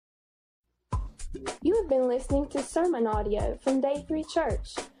You have been listening to sermon audio from Day 3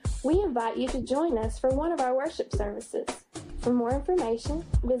 Church. We invite you to join us for one of our worship services. For more information,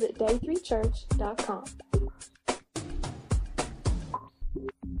 visit day3church.com.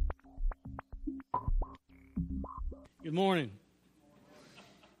 Good morning.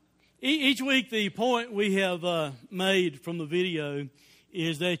 Each week the point we have made from the video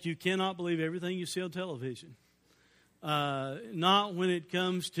is that you cannot believe everything you see on television. Not when it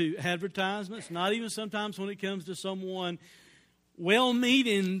comes to advertisements, not even sometimes when it comes to someone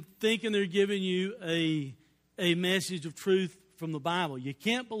well-meaning thinking they're giving you a message of truth from the Bible. You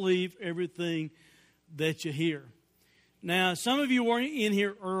can't believe everything that you hear. Now, some of you weren't in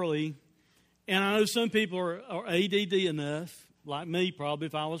here early, and I know some people are ADD enough, like me probably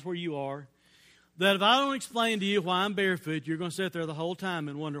if I was where you are, that if I don't explain to you why I'm barefoot, you're going to sit there the whole time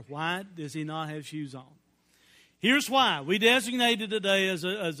and wonder, why does he not have shoes on? Here's why. We designated today as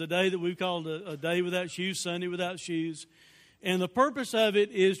a day that we've called a day without shoes, Sunday without shoes. And the purpose of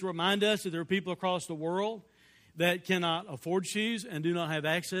it is to remind us that there are people across the world that cannot afford shoes and do not have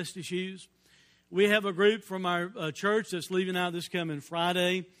access to shoes. We have a group from our church that's leaving out this coming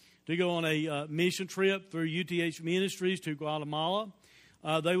Friday to go on a mission trip through UTH Ministries to Guatemala.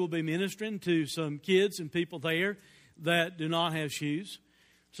 They will be ministering to some kids and people there that do not have shoes.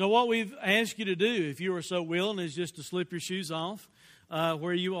 So what we've asked you to do, if you are so willing, is just to slip your shoes off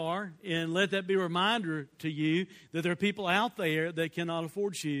where you are and let that be a reminder to you that there are people out there that cannot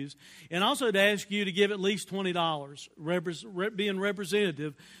afford shoes. And also to ask you to give at least $20, being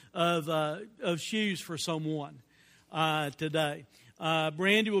representative of shoes for someone today.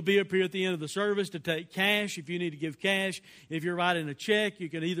 Brandy will be up here at the end of the service to take cash if you need to give cash. If you're writing a check, you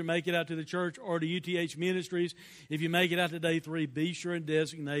can either make it out to the church or to UTH Ministries. If you make it out to Day 3, be sure and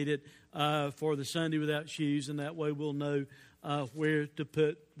designate it for the Sunday without shoes, and that way we'll know where to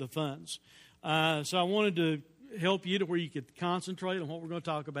put the funds. So I wanted to help you to where you could concentrate on what we're going to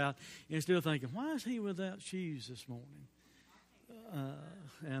talk about instead of thinking, why is he without shoes this morning?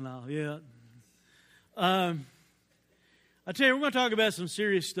 I tell you, we're going to talk about some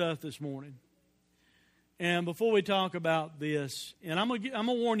serious stuff this morning. And before we talk about this, and I'm going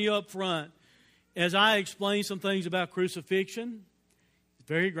to warn you up front, as I explain some things about crucifixion, it's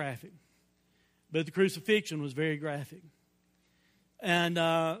very graphic. But the crucifixion was very graphic. And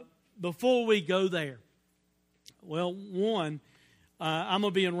before we go there, well, one, I'm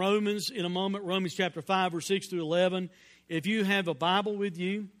going to be in Romans in a moment, Romans chapter 5, verse 6 through 11. If you have a Bible with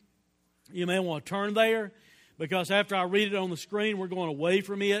you, you may want to turn there. Because after I read it on the screen, we're going away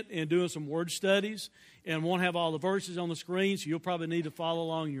from it and doing some word studies and won't have all the verses on the screen, so you'll probably need to follow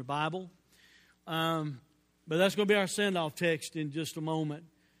along in your Bible. But that's going to be our send-off text in just a moment.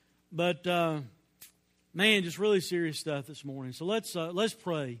 But, man, just really serious stuff this morning. So let's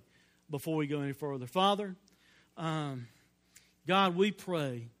pray before we go any further. Father, God, we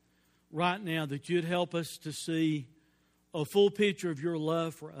pray right now that you'd help us to see a full picture of your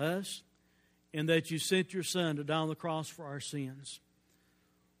love for us, and that you sent your Son to die on the cross for our sins.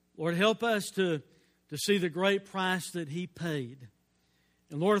 Lord, help us to see the great price that he paid.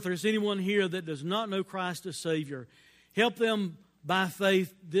 And Lord, if there's anyone here that does not know Christ as Savior, help them by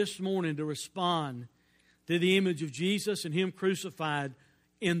faith this morning to respond to the image of Jesus and him crucified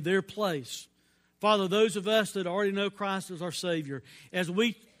in their place. Father, those of us that already know Christ as our Savior, as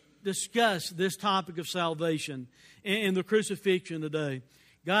we discuss this topic of salvation and the crucifixion today,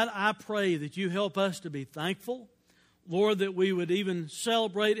 God, I pray that you help us to be thankful, Lord, that we would even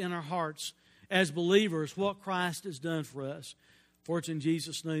celebrate in our hearts as believers what Christ has done for us. For it's in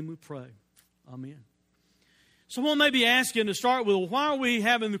Jesus' name we pray. Amen. Someone may be asking to start with, well, why are we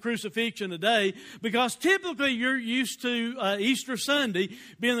having the crucifixion today? Because typically you're used to Easter Sunday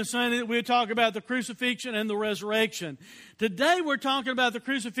being the Sunday that we talk about the crucifixion and the resurrection. Today we're talking about the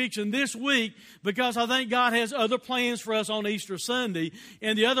crucifixion this week because I think God has other plans for us on Easter Sunday.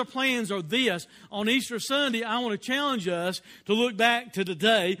 And the other plans are this. On Easter Sunday, I want to challenge us to look back to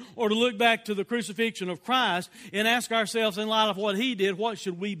today or to look back to the crucifixion of Christ and ask ourselves, in light of what he did, what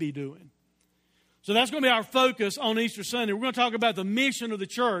should we be doing? So that's going to be our focus on Easter Sunday. We're going to talk about the mission of the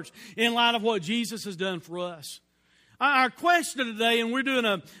church in light of what Jesus has done for us. Our question today, and we're doing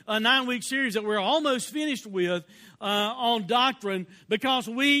a 9-week series that we're almost finished with on Doctrine, because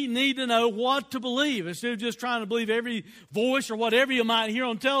we need to know what to believe. Instead of just trying to believe every voice or whatever you might hear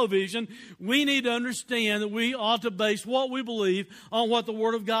on television, we need to understand that we ought to base what we believe on what the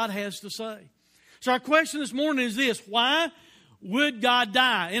Word of God has to say. So our question this morning is this: why would God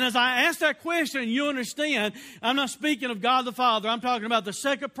die? And as I ask that question, you understand, I'm not speaking of God the Father. I'm talking about the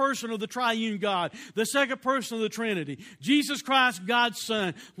second person of the triune God, the second person of the Trinity, Jesus Christ, God's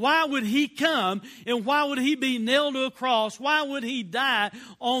Son. Why would He come, and why would He be nailed to a cross? Why would He die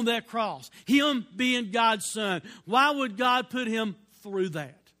on that cross? Him being God's Son. Why would God put Him through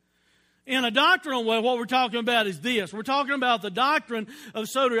that? In a doctrinal way, what we're talking about is this. We're talking about the doctrine of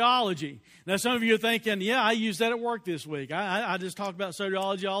soteriology. Now, some of you are thinking, yeah, I use that at work this week. I just talk about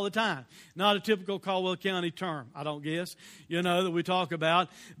soteriology all the time. Not a typical Caldwell County term, I don't guess, that we talk about.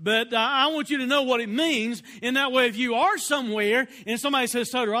 But I want you to know what it means. In that way, if you are somewhere and somebody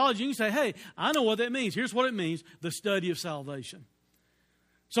says soteriology, you can say, hey, I know what that means. Here's what it means, the study of salvation.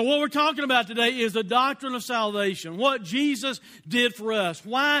 So what we're talking about today is the doctrine of salvation, what Jesus did for us,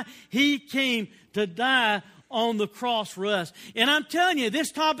 why He came to die on the cross for us. And I'm telling you, this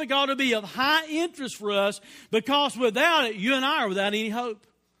topic ought to be of high interest for us, because without it, you and I are without any hope.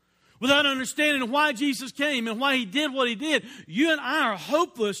 Without understanding why Jesus came and why He did what He did, you and I are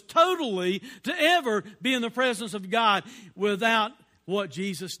hopeless totally to ever be in the presence of God without what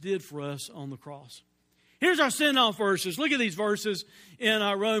Jesus did for us on the cross. Here's our send-off verses. Look at these verses in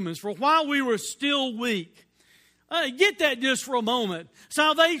Romans. For while we were still weak. Get that just for a moment.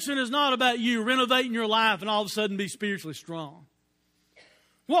 Salvation is not about you renovating your life and all of a sudden be spiritually strong.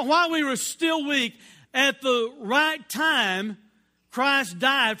 Well, while we were still weak, at the right time, Christ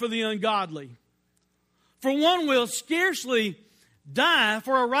died for the ungodly. For one will scarcely die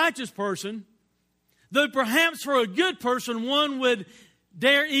for a righteous person, though perhaps for a good person one would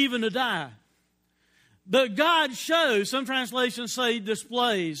dare even to die. But God shows, some translations say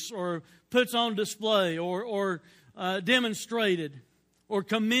displays, or puts on display, or demonstrated, or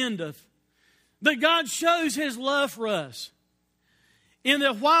commendeth. But God shows His love for us in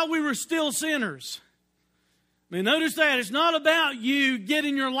that while we were still sinners. I mean, notice that. It's not about you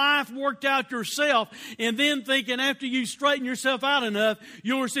getting your life worked out yourself and then thinking after you straighten yourself out enough,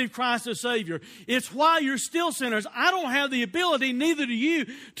 you'll receive Christ as Savior. It's while you're still sinners. I don't have the ability, neither do you,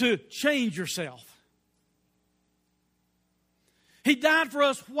 to change yourself. He died for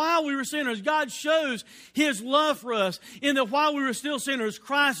us while we were sinners. God shows His love for us in that while we were still sinners,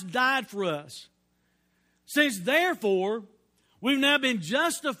 Christ died for us. Since therefore we've now been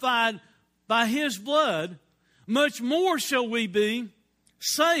justified by His blood, much more shall we be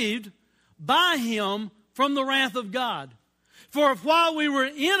saved by Him from the wrath of God. For if while we were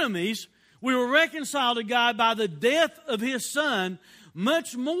enemies, we were reconciled to God by the death of His Son,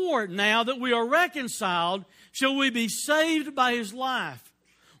 much more now that we are reconciled, shall we be saved by His life.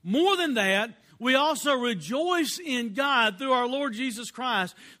 More than that, we also rejoice in God through our Lord Jesus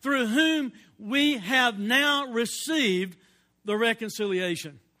Christ, through whom we have now received the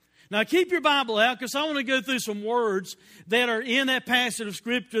reconciliation. Now keep your Bible out, because I want to go through some words that are in that passage of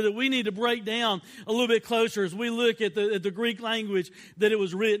Scripture that we need to break down a little bit closer as we look at the Greek language that it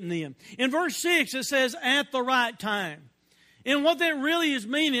was written in. In verse 6 it says, at the right time. And what that really is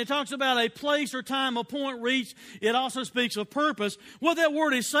meaning, it talks about a place or time, a point reached. It also speaks of purpose. What that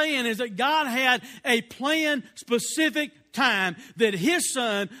word is saying is that God had a planned, specific time that His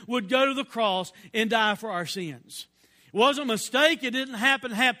Son would go to the cross and die for our sins. It wasn't a mistake. It didn't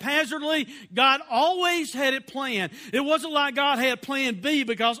happen haphazardly. God always had it planned. It wasn't like God had plan B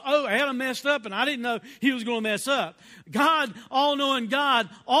because, Adam messed up and I didn't know he was going to mess up. God, all-knowing God,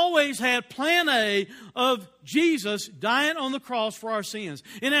 always had plan A of Jesus dying on the cross for our sins.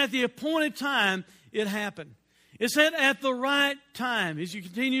 And at the appointed time, it happened. It said at the right time. As you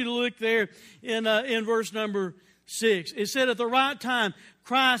continue to look there in verse number 6, it said at the right time,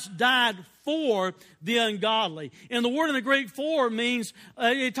 Christ died for the ungodly. And the word in the Greek for means,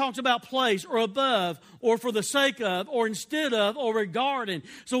 it talks about place or above or for the sake of or instead of or regarding.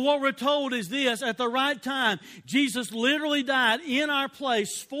 So what we're told is this: at the right time, Jesus literally died in our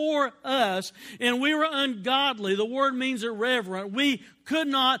place for us, and we were ungodly. The word means irreverent. We could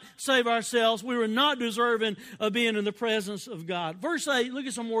not save ourselves. We were not deserving of being in the presence of God. Verse 8, look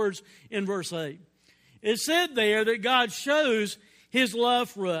at some words in verse 8. It said there that God shows His love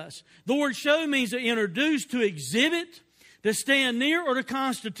for us. The word show means to introduce, to exhibit, to stand near, or to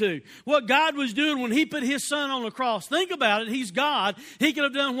constitute. What God was doing when He put His Son on the cross. Think about it. He's God. He could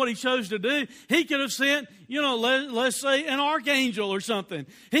have done what He chose to do. He could have sent, let's say an archangel or something.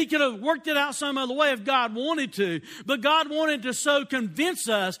 He could have worked it out some other way if God wanted to. But God wanted to so convince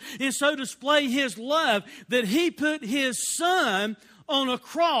us and so display His love that He put His Son on a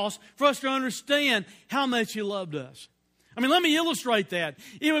cross for us to understand how much He loved us. I mean, let me illustrate that.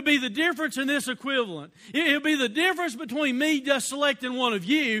 It would be the difference in this equivalent. It would be the difference between me just selecting one of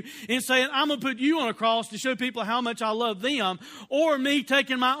you and saying, I'm going to put you on a cross to show people how much I love them, or me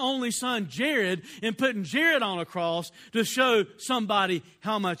taking my only son, Jared, and putting Jared on a cross to show somebody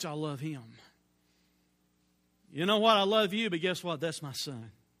how much I love him. You know what? I love you, but guess what? That's my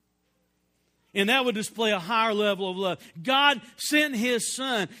son. And that would display a higher level of love. God sent His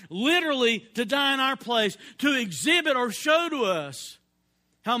Son literally to die in our place to exhibit or show to us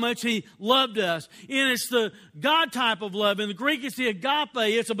how much He loved us. And it's the God type of love. In the Greek, it's the agape.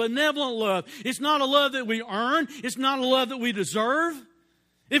 It's a benevolent love. It's not a love that we earn. It's not a love that we deserve.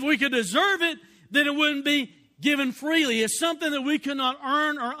 If we could deserve it, then it wouldn't be given freely. It's something that we could not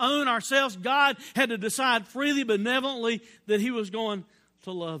earn or own ourselves. God had to decide freely, benevolently, that He was going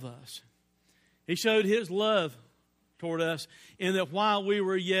to love us. He showed His love toward us in that while we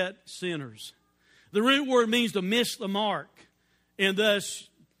were yet sinners. The root word means to miss the mark, and thus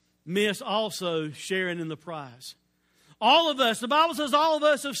miss also sharing in the prize. All of us, the Bible says all of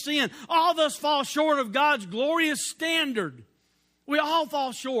us have sinned. All of us fall short of God's glorious standard. We all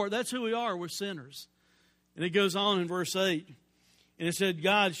fall short. That's who we are. We're sinners. And it goes on in verse 8. And it said,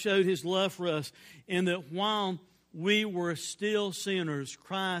 God showed His love for us in that while we were still sinners,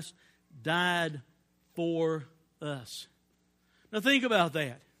 Christ died for us. Now think about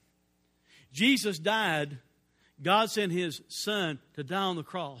that. Jesus died. God sent His Son to die on the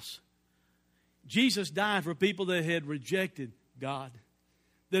cross. Jesus died for people that had rejected God,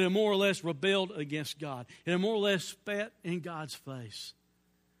 that had more or less rebelled against God, and had more or less spat in God's face.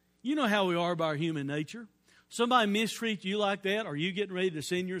 You know how we are by our human nature. Somebody mistreats you like that, are you getting ready to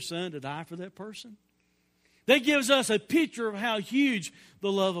send your son to die for that person? That gives us a picture of how huge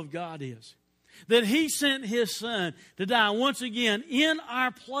the love of God is. That He sent His Son to die once again in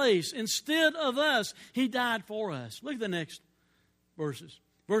our place. Instead of us, He died for us. Look at the next verses.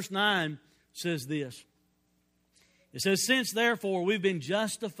 Verse 9 says this. It says, since therefore we've been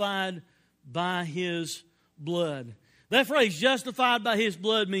justified by His blood. That phrase, justified by His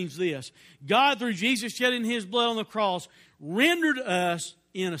blood, means this. God, through Jesus shedding His blood on the cross, rendered us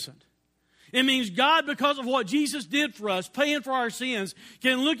innocent. It means God, because of what Jesus did for us, paying for our sins,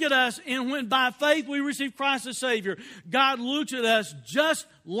 can look at us, and when by faith we receive Christ as Savior, God looks at us just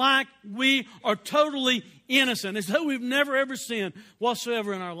like we are totally innocent, as though we've never ever sinned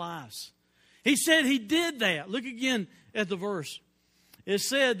whatsoever in our lives. He said He did that. Look again at the verse. It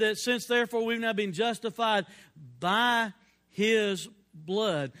said that since therefore we've now been justified by His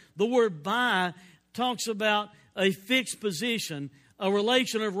blood. The word by talks about a fixed position, a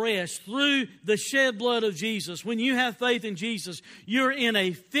relation of rest through the shed blood of Jesus. When you have faith in Jesus, you're in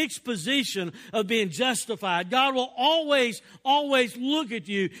a fixed position of being justified. God will always, always look at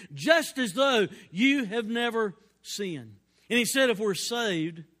you just as though you have never sinned. And He said if we're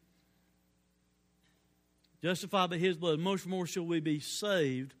saved, justified by His blood, much more shall we be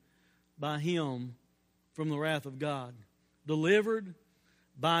saved by Him from the wrath of God. Delivered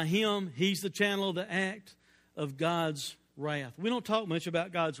by Him, He's the channel of the act of God's wrath. We don't talk much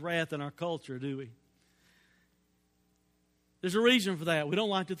about God's wrath in our culture, do we? There's a reason for that. We don't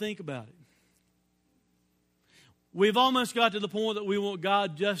like to think about it. We've almost got to the point that we want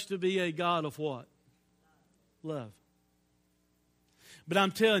God just to be a God of what? Love. But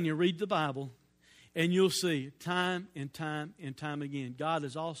I'm telling you, read the Bible, and you'll see time and time and time again, God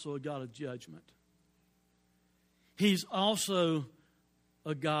is also a God of judgment. He's also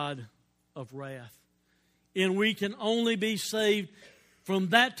a God of wrath. And we can only be saved from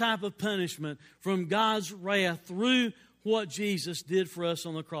that type of punishment, from God's wrath, through what Jesus did for us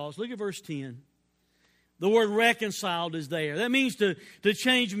on the cross. Look at verse 10. The word reconciled is there. That means to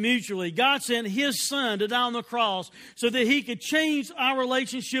change mutually. God sent His Son to die on the cross so that He could change our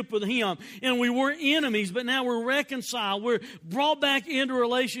relationship with Him. And we were enemies, but now we're reconciled. We're brought back into a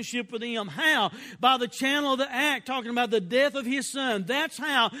relationship with Him. How? By the channel of the act, talking about the death of His Son. That's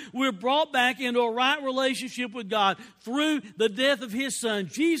how we're brought back into a right relationship with God, through the death of His Son.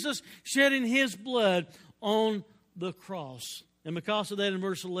 Jesus shedding His blood on the cross. And because of that, in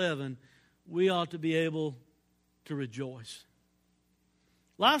verse 11, we ought to be able to rejoice.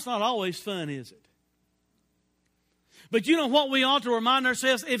 Life's not always fun, is it? But you know what we ought to remind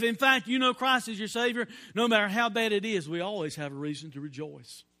ourselves? If in fact you know Christ as your Savior, no matter how bad it is, we always have a reason to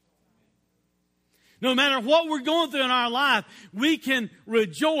rejoice. No matter what we're going through in our life, we can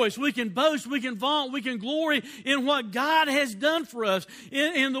rejoice, we can boast, we can vaunt, we can glory in what God has done for us.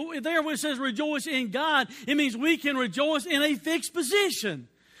 There when it says rejoice in God, it means we can rejoice in a fixed position.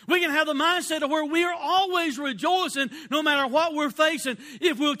 We can have the mindset of where we are always rejoicing no matter what we're facing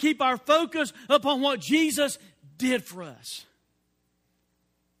if we'll keep our focus upon what Jesus did for us.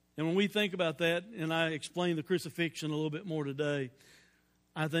 And when we think about that, and I explain the crucifixion a little bit more today,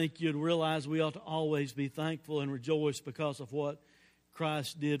 I think you'd realize we ought to always be thankful and rejoice because of what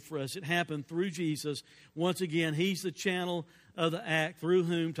Christ did for us. It happened through Jesus. Once again, He's the channel of the act through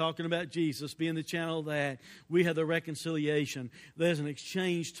whom, talking about Jesus being the channel of the act, we have the reconciliation. There's an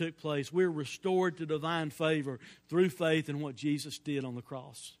exchange took place. We're restored to divine favor through faith in what Jesus did on the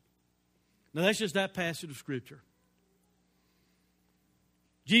cross. Now that's just that passage of Scripture.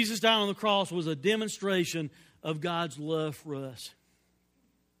 Jesus dying on the cross was a demonstration of God's love for us.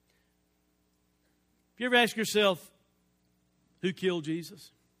 If you ever ask yourself, who killed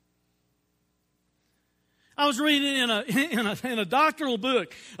Jesus? I was reading in a doctrinal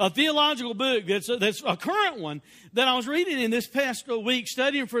book, a theological book that's a current one that I was reading in this past week,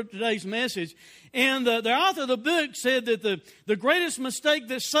 studying for today's message. And the author of the book said that the greatest mistake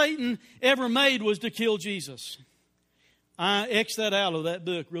that Satan ever made was to kill Jesus. I X'd that out of that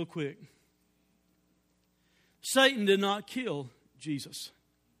book real quick. Satan did not kill Jesus.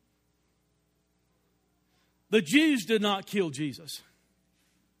 The Jews did not kill Jesus.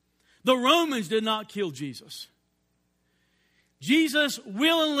 The Romans did not kill Jesus. Jesus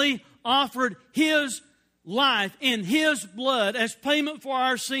willingly offered His life in His blood as payment for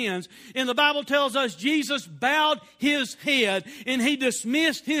our sins. And the Bible tells us Jesus bowed His head and He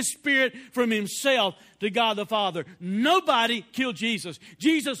dismissed His spirit from Himself to God the Father. Nobody killed Jesus.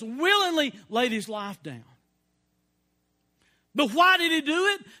 Jesus willingly laid His life down. But why did He do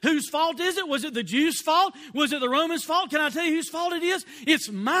it? Whose fault is it? Was it the Jews' fault? Was it the Romans' fault? Can I tell you whose fault it is?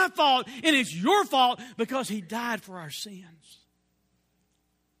 It's my fault and it's your fault because He died for our sins.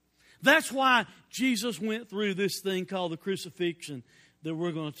 That's why Jesus went through this thing called the crucifixion that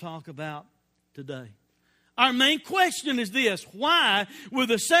we're going to talk about today. Our main question is this: why would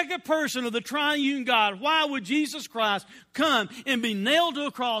the second person of the triune God, why would Jesus Christ come and be nailed to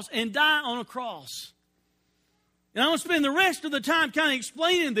a cross and die on a cross? And I'm going to spend the rest of the time kind of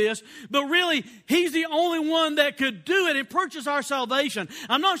explaining this, but really, He's the only one that could do it and purchase our salvation.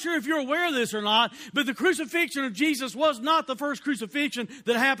 I'm not sure if you're aware of this or not, but the crucifixion of Jesus was not the first crucifixion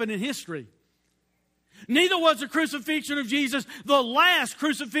that happened in history. Neither was the crucifixion of Jesus the last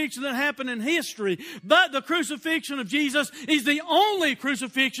crucifixion that happened in history. But the crucifixion of Jesus is the only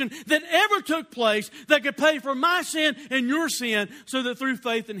crucifixion that ever took place that could pay for my sin and your sin so that through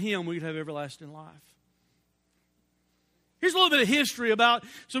faith in Him we could have everlasting life. Here's a little bit of history about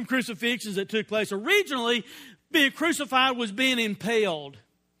some crucifixions that took place. Originally, being crucified was being impaled.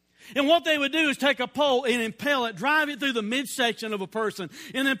 And what they would do is take a pole and impale it, drive it through the midsection of a person,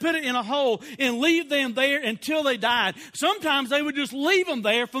 and then put it in a hole and leave them there until they died. Sometimes they would just leave them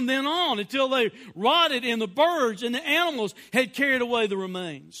there from then on until they rotted and the birds and the animals had carried away the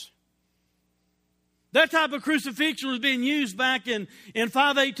remains. That type of crucifixion was being used back in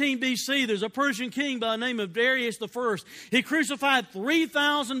 518 BC. There's a Persian king by the name of Darius I. He crucified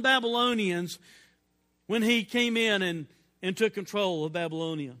 3,000 Babylonians when he came in and took control of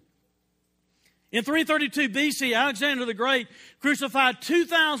Babylonia. In 332 BC, Alexander the Great crucified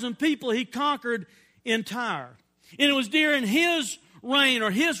 2,000 people he conquered in Tyre. And it was during his reign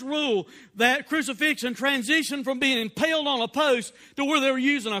or his rule that crucifixion transitioned from being impaled on a post to where they were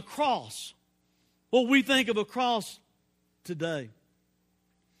using a cross. What we think of a cross today.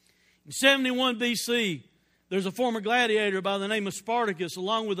 In 71 BC, there's a former gladiator by the name of Spartacus,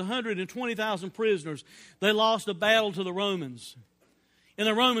 along with 120,000 prisoners. They lost a battle to the Romans. And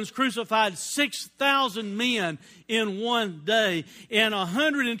the Romans crucified 6,000 men in one day and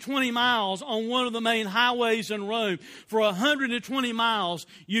 120 miles on one of the main highways in Rome. For 120 miles,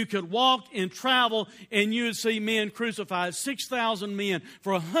 you could walk and travel and you would see men crucified, 6,000 men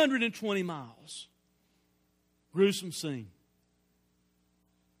for 120 miles. Gruesome scene.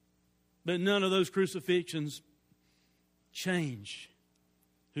 But none of those crucifixions change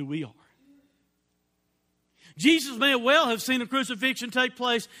who we are. Jesus may well have seen a crucifixion take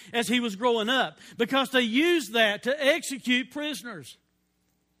place as He was growing up because they used that to execute prisoners.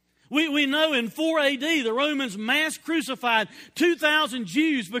 We know in 4 AD the Romans mass crucified 2,000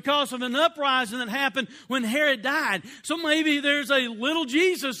 Jews because of an uprising that happened when Herod died. So maybe there's a little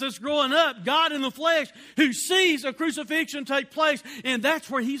Jesus that's growing up, God in the flesh, who sees a crucifixion take place, and that's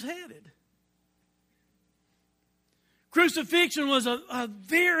where he's headed. Crucifixion was a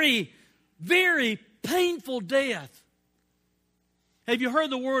very, very painful death. Have you heard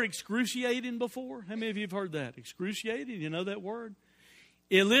the word excruciating before? How many of you have heard that? Excruciating, you know that word?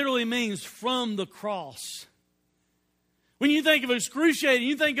 It literally means from the cross. When you think of excruciating,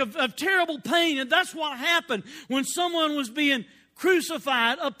 you think of terrible pain, and that's what happened when someone was being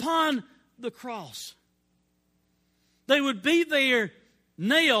crucified upon the cross. They would be there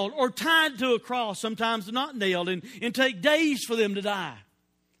nailed or tied to a cross, sometimes not nailed, and take days for them to die.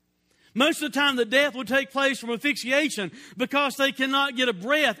 Most of the time the death would take place from asphyxiation because they cannot get a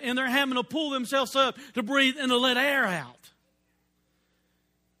breath and they're having to pull themselves up to breathe and to let air out.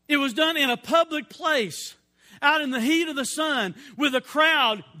 It was done in a public place, out in the heat of the sun, with a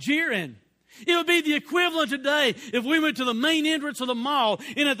crowd jeering. It would be the equivalent today if we went to the main entrance of the mall,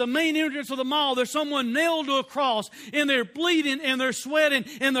 and at the main entrance of the mall there's someone nailed to a cross, and they're bleeding and they're sweating,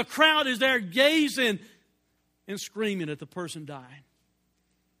 and the crowd is there gazing and screaming at the person dying.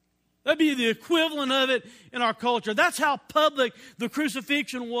 That'd be the equivalent of it in our culture. That's how public the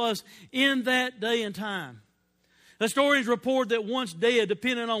crucifixion was in that day and time. Historians report that once dead,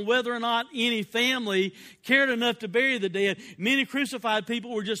 depending on whether or not any family cared enough to bury the dead, many crucified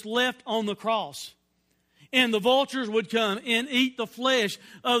people were just left on the cross. And the vultures would come and eat the flesh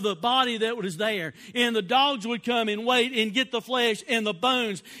of the body that was there. And the dogs would come and wait and get the flesh and the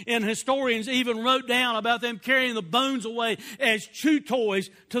bones. And historians even wrote down about them carrying the bones away as chew toys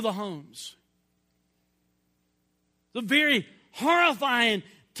to the homes. It's a very horrifying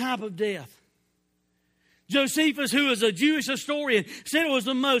type of death. Josephus, who is a Jewish historian, said it was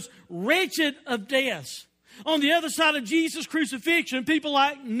the most wretched of deaths. On the other side of Jesus' crucifixion, people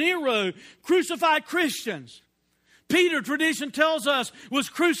like Nero crucified Christians. Peter, tradition tells us, was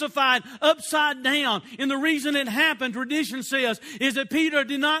crucified upside down. And the reason it happened, tradition says, is that Peter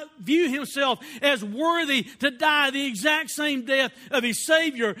did not view himself as worthy to die the exact same death of his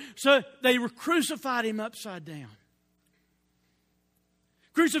Savior. So they crucified him upside down.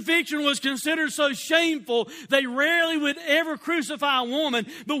 Crucifixion was considered so shameful, they rarely would ever crucify a woman.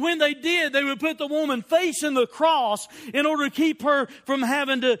 But when they did, they would put the woman facing the cross in order to keep her from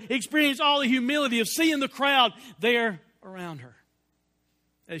having to experience all the humility of seeing the crowd there around her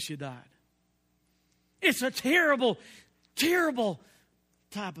as she died. It's a terrible, terrible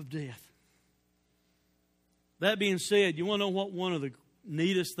type of death. That being said, you want to know what one of the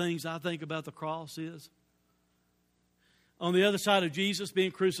neatest things I think about the cross is? On the other side of Jesus being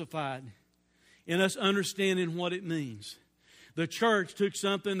crucified, and us understanding what it means, the church took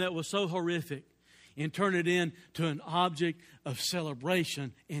something that was so horrific and turned it into an object of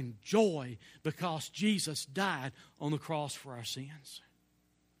celebration and joy because Jesus died on the cross for our sins.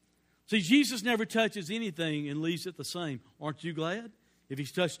 See, Jesus never touches anything and leaves it the same. Aren't you glad if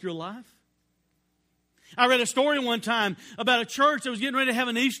He's touched your life? I read a story one time about a church that was getting ready to have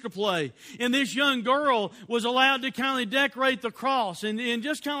an Easter play. And this young girl was allowed to kind of decorate the cross. And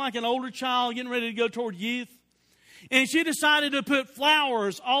just kind of like an older child getting ready to go toward youth. And she decided to put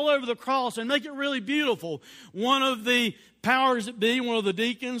flowers all over the cross and make it really beautiful. One of the powers that be, one of the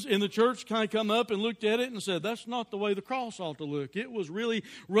deacons in the church kind of come up and looked at it and said, that's not the way the cross ought to look. It was really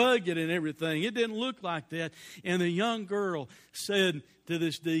rugged and everything. It didn't look like that. And the young girl said to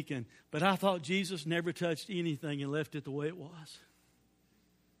this deacon, but I thought Jesus never touched anything and left it the way it was.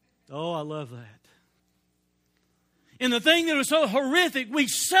 Oh, I love that. And the thing that was so horrific, we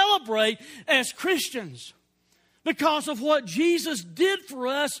celebrate as Christians because of what Jesus did for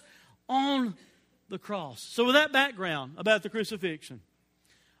us on the cross. So with that background about the crucifixion,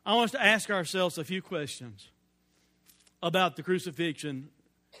 I want us to ask ourselves a few questions about the crucifixion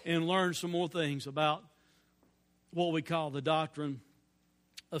and learn some more things about what we call the doctrine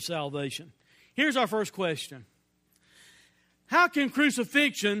of salvation. Here's our first question. How can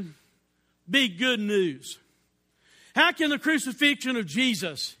crucifixion be good news? How can the crucifixion of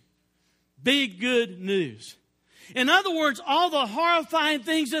Jesus be good news? In other words, all the horrifying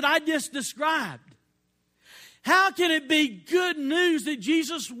things that I just described, how can it be good news that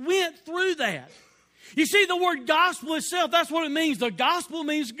Jesus went through that? You see, the word gospel itself, that's what it means. The gospel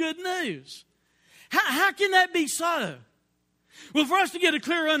means good news. How can that be so? Well, for us to get a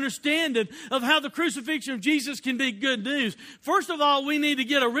clear understanding of how the crucifixion of Jesus can be good news, first of all, we need to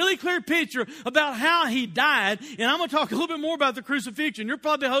get a really clear picture about how He died. And I'm going to talk a little bit more about the crucifixion. You're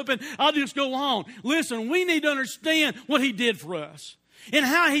probably hoping I'll just go on. Listen, we need to understand what He did for us and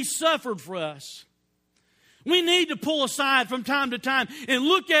how He suffered for us. We need to pull aside from time to time and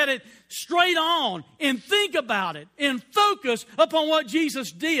look at it straight on and think about it and focus upon what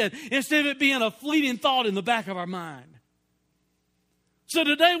Jesus did instead of it being a fleeting thought in the back of our mind. So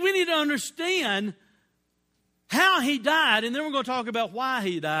today we need to understand how He died, and then we're going to talk about why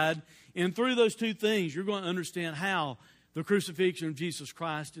He died. And through those two things, you're going to understand how the crucifixion of Jesus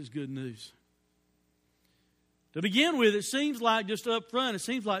Christ is good news. To begin with, it seems like, just up front, it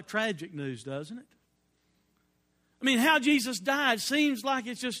seems like tragic news, doesn't it? I mean, how Jesus died seems like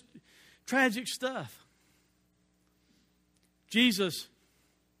it's just tragic stuff. Jesus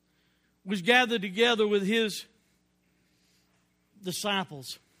was gathered together with His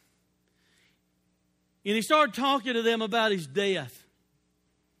disciples. And he started talking to them about his death.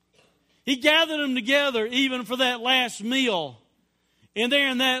 He gathered them together even for that last meal. And there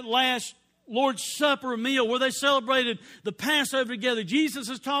in that last Lord's Supper meal where they celebrated the Passover together, Jesus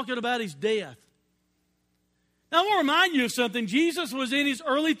is talking about his death. Now, I want to remind you of something. Jesus was in his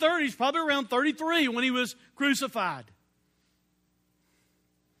early 30s, probably around 33 when he was crucified.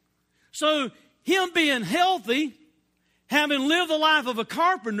 So, him being healthy, having lived the life of a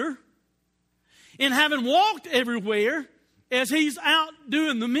carpenter, and having walked everywhere as he's out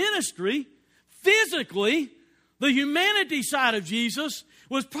doing the ministry, physically, the humanity side of Jesus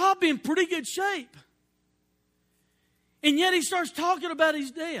was probably in pretty good shape. And yet he starts talking about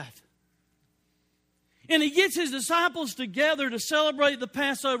his death. And he gets his disciples together to celebrate the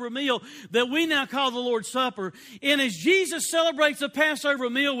Passover meal that we now call the Lord's Supper. And as Jesus celebrates the Passover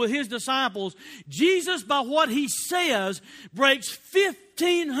meal with his disciples, Jesus, by what he says, breaks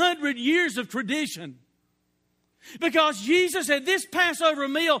 1,500 years of tradition. Because Jesus at this Passover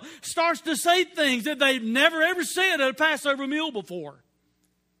meal starts to say things that they've never ever said at a Passover meal before.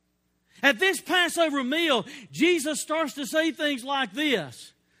 At this Passover meal, Jesus starts to say things like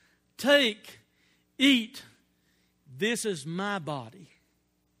this: "Take, eat, this is my body."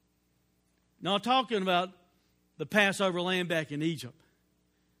 Not talking about the Passover lamb back in Egypt.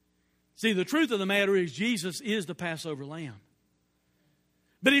 See, the truth of the matter is Jesus is the Passover lamb.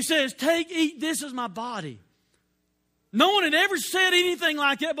 But he says, "Take, eat, this is my body." No one had ever said anything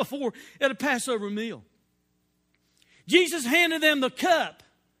like that before at a Passover meal. Jesus handed them the cup.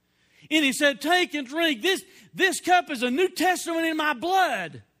 And he said, "Take and drink. This cup is a New Testament in my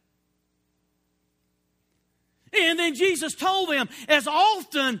blood." And then Jesus told them, as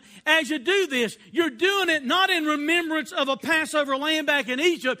often as you do this, you're doing it not in remembrance of a Passover lamb back in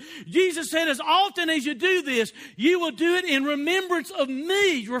Egypt. Jesus said, as often as you do this, you will do it in remembrance of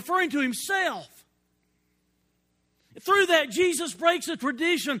me, referring to himself. Through that, Jesus breaks a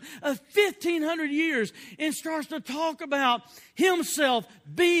tradition of 1,500 years and starts to talk about himself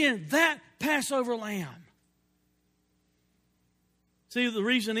being that Passover lamb. See, the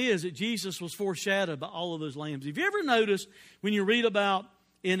reason is that Jesus was foreshadowed by all of those lambs. Have you ever noticed when you read about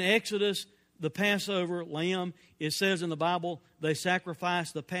in Exodus the Passover lamb, it says in the Bible they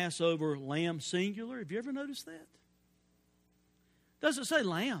sacrificed the Passover lamb singular? Have you ever noticed that? It doesn't say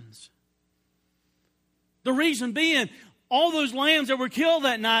lambs. The reason being, all those lambs that were killed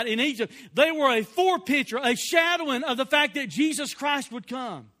that night in Egypt, they were a forepicture, a shadowing of the fact that Jesus Christ would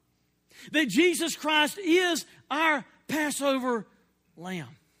come. That Jesus Christ is our Passover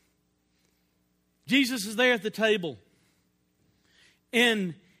lamb. Jesus is there at the table.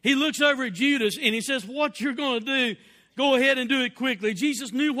 And he looks over at Judas and he says, "What you're going to do, go ahead and do it quickly."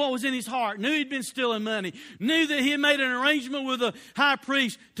 Jesus knew what was in his heart, knew he'd been stealing money, knew that he had made an arrangement with the high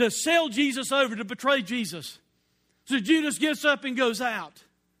priest to sell Jesus over, to betray Jesus. So Judas gets up and goes out.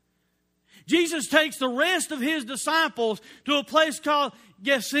 Jesus takes the rest of his disciples to a place called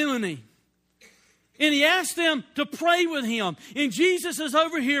Gethsemane. And he asked them to pray with him. And Jesus is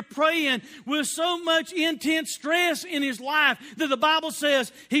over here praying with so much intense stress in his life that the Bible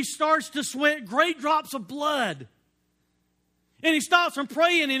says he starts to sweat great drops of blood. And he stops from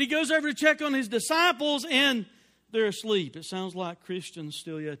praying and he goes over to check on his disciples and they're asleep. It sounds like Christians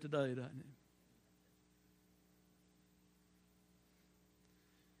still yet today, doesn't it?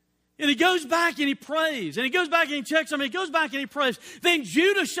 And he goes back and he prays. And he goes back and he checks them. And he goes back and he prays. Then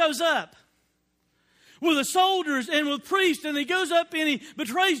Judas shows up with the soldiers and with priests. And he goes up and he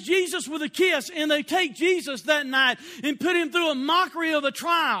betrays Jesus with a kiss. And they take Jesus that night and put him through a mockery of a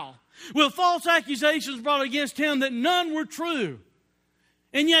trial, with false accusations brought against him that none were true.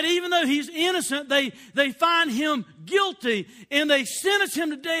 And yet, even though he's innocent, they find him guilty and they sentence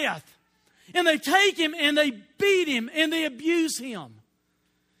him to death. And they take him and they beat him and they abuse him.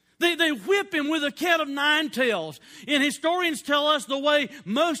 They whip him with a cat of nine tails. And historians tell us the way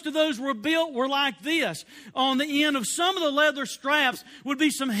most of those were built were like this. On the end of some of the leather straps would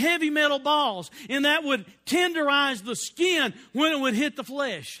be some heavy metal balls. And that would tenderize the skin when it would hit the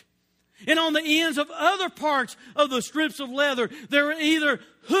flesh. And on the ends of other parts of the strips of leather, there were either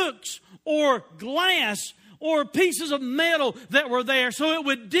hooks or glass or pieces of metal that were there, so it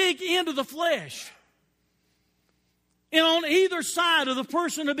would dig into the flesh. And on either side of the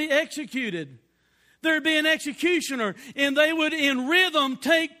person to be executed, there would be an executioner, and they would, in rhythm,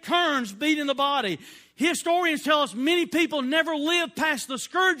 take turns beating the body. Historians tell us many people never lived past the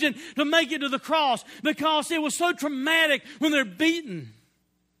scourging to make it to the cross because it was so traumatic when they're beaten.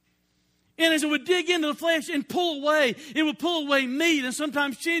 And as it would dig into the flesh and pull away, it would pull away meat and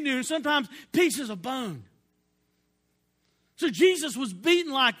sometimes sinew and sometimes pieces of bone. So Jesus was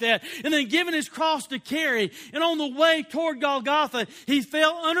beaten like that and then given his cross to carry. And on the way toward Golgotha, he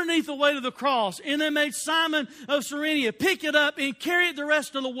fell underneath the weight of the cross. And they made Simon of Cyrene pick it up and carry it the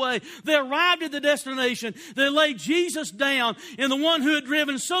rest of the way. They arrived at the destination. They laid Jesus down. And the one who had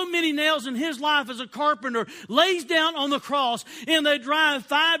driven so many nails in his life as a carpenter lays down on the cross. And they drive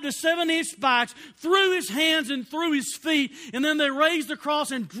 5 to 7 inch spikes through his hands and through his feet. And then they raise the cross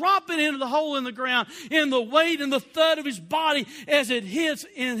and drop it into the hole in the ground. And the weight and the thud of his body as it hits,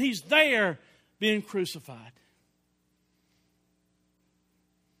 and he's there being crucified.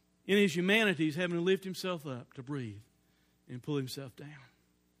 In his humanity, he's having to lift himself up to breathe and pull himself down.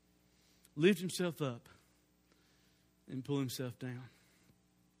 Lift himself up and pull himself down.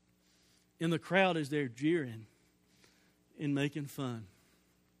 And the crowd is there jeering and making fun.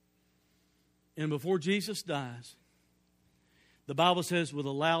 And before Jesus dies, the Bible says with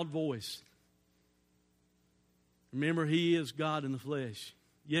a loud voice, remember, he is God in the flesh.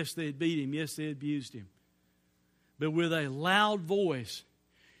 Yes, they had beat him. Yes, they had abused him. But with a loud voice,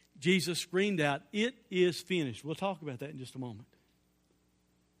 Jesus screamed out, "It is finished." We'll talk about that in just a moment.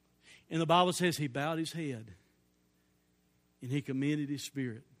 And the Bible says he bowed his head and he commended his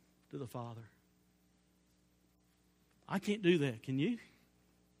spirit to the Father. I can't do that. Can you?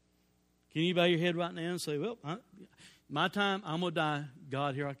 Can you bow your head right now and say, "Well, my time, I'm going to die.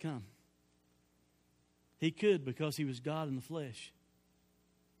 God, here I come"? He could, because he was God in the flesh.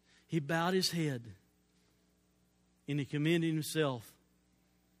 He bowed his head and he commended himself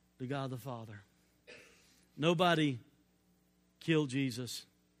to God the Father. Nobody killed Jesus.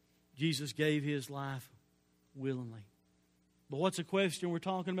 Jesus gave his life willingly. But what's the question we're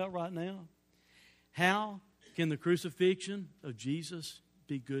talking about right now? How can the crucifixion of Jesus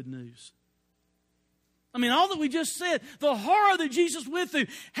be good news? I mean, all that we just said, the horror that Jesus went through,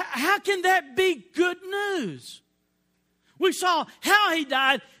 how can that be good news? We saw how he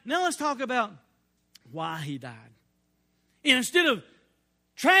died. Now let's talk about why he died. And instead of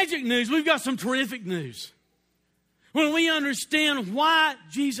tragic news, we've got some terrific news. When we understand why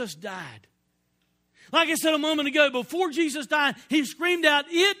Jesus died. Like I said a moment ago, before Jesus died, he screamed out,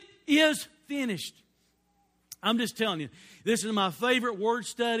 "It is finished." I'm just telling you, this is my favorite word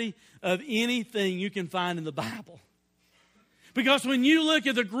study of anything you can find in the Bible. Because when you look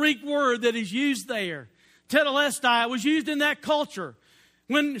at the Greek word that is used there, tetelestai, was used in that culture.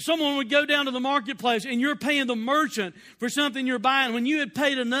 When someone would go down to the marketplace and you're paying the merchant for something you're buying, when you had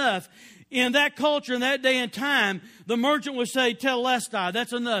paid enough, in that culture, in that day and time, the merchant would say, "Tetelestai,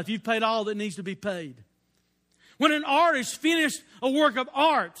 that's enough. You've paid all that needs to be paid." When an artist finished a work of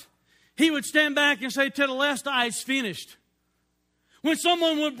art, he would stand back and say, "Tetelestai, it's finished." When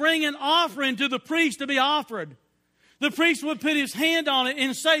someone would bring an offering to the priest to be offered, the priest would put his hand on it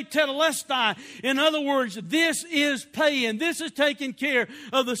and say, "Tetelestai." In other words, this is paying. This is taking care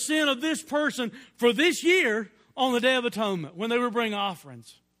of the sin of this person for this year on the Day of Atonement when they would bring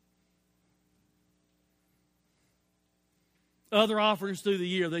offerings. Other offerings through the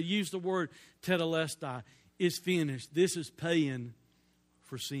year, they use the word tetelestai. It's finished. This is paying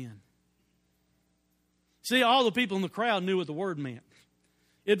for sin. See, all the people in the crowd knew what the word meant.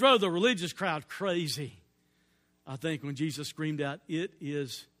 It drove the religious crowd crazy, I think, when Jesus screamed out, "It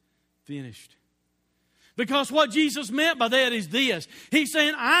is finished." Because what Jesus meant by that is this. He's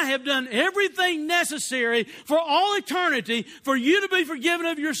saying, I have done everything necessary for all eternity for you to be forgiven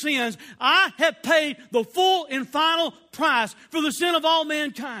of your sins. I have paid the full and final price for the sin of all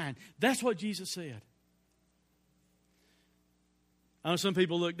mankind. That's what Jesus said. I know some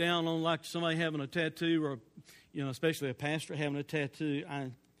people look down on like somebody having a tattoo, or especially a pastor having a tattoo.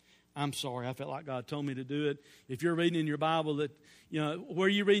 I'm sorry. I felt like God told me to do it. If you're reading in your Bible that, where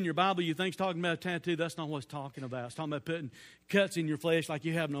you read in your Bible you think it's talking about a tattoo, that's not what it's talking about. It's talking about putting cuts in your flesh like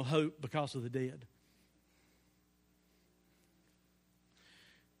you have no hope because of the dead.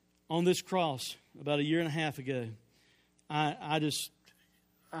 On this cross, about a year and a half ago, I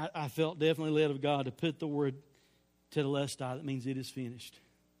felt definitely led of God to put the word tetelestai, that means it is finished.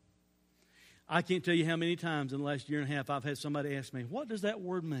 I can't tell you how many times in the last year and a half I've had somebody ask me, "What does that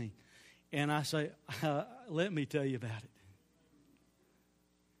word mean?" And I say, let me tell you about it.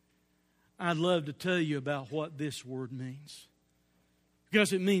 I'd love to tell you about what this word means.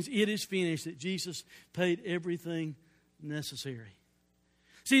 Because it means it is finished, that Jesus paid everything necessary.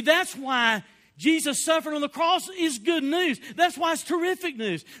 See, that's why Jesus suffering on the cross is good news. That's why it's terrific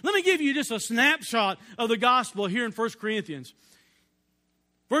news. Let me give you just a snapshot of the gospel here in 1 Corinthians.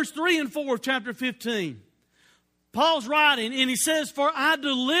 Verse 3 and 4 of chapter 15. Paul's writing and he says, "For I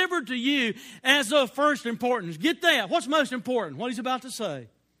delivered to you as of first importance." Get that. What's most important? What he's about to say.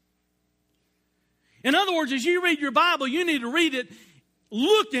 In other words, as you read your Bible, you need to read it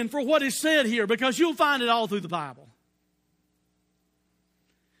looking for what is said here, because you'll find it all through the Bible.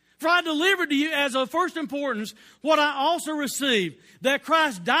 For I delivered to you as of first importance what I also received, that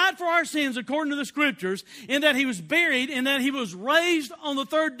Christ died for our sins according to the Scriptures, and that He was buried, and that He was raised on the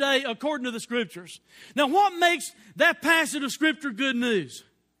third day according to the Scriptures. Now, what makes that passage of Scripture good news?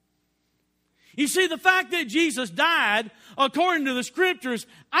 You see, the fact that Jesus died according to the Scriptures,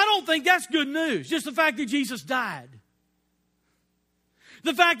 I don't think that's good news. Just the fact that Jesus died.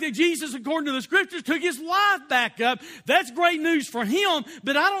 The fact that Jesus, according to the Scriptures, took His life back up, that's great news for Him,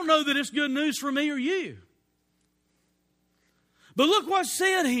 but I don't know that it's good news for me or you. But look what's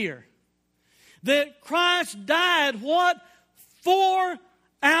said here. That Christ died, what? For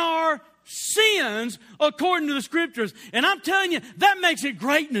our sins, according to the Scriptures. And I'm telling you, that makes it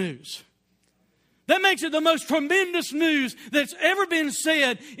great news. That makes it the most tremendous news that's ever been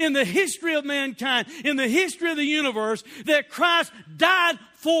said in the history of mankind, in the history of the universe, that Christ died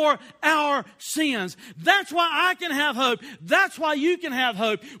for our sins. That's why I can have hope. That's why you can have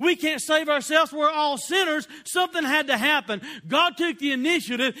hope. We can't save ourselves. We're all sinners. Something had to happen. God took the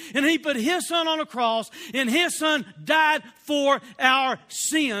initiative and He put His Son on a cross, and His Son died for our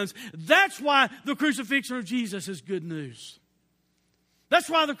sins. That's why the crucifixion of Jesus is good news. That's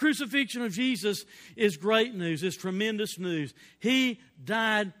why the crucifixion of Jesus is great news. It's tremendous news. He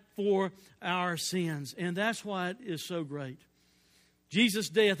died for our sins. And that's why it is so great. Jesus'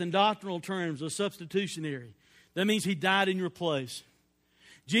 death in doctrinal terms was substitutionary. That means He died in your place.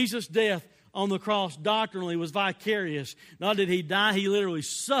 Jesus' death on the cross doctrinally was vicarious. Not did He die, He literally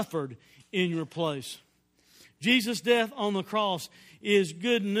suffered in your place. Jesus' death on the cross is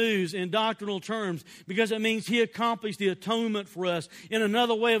good news in doctrinal terms because it means He accomplished the atonement for us. And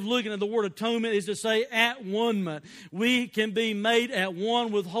another way of looking at the word atonement is to say at one-ment. We can be made at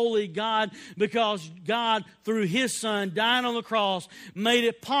one with holy God because God, through His Son, dying on the cross, made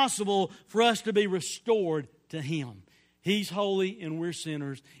it possible for us to be restored to Him. He's holy and we're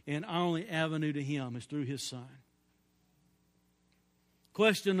sinners, and our only avenue to Him is through His Son.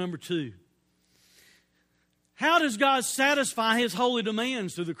 Question number 2. How does God satisfy His holy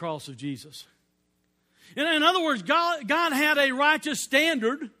demands through the cross of Jesus? In other words, God had a righteous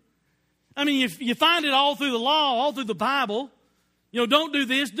standard. I mean, you find it all through the law, all through the Bible. You know, don't do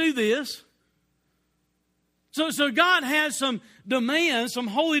this, do this. So God has some demands, some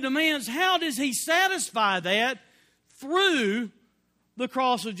holy demands. How does He satisfy that? Through the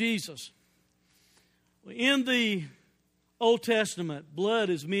cross of Jesus. In the Old Testament, blood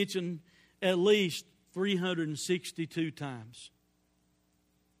is mentioned at least 362 times.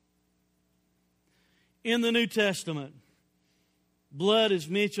 In the New Testament, blood is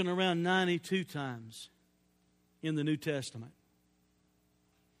mentioned around 92 times in the New Testament.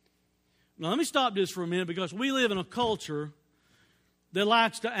 Now, let me stop this for a minute because we live in a culture that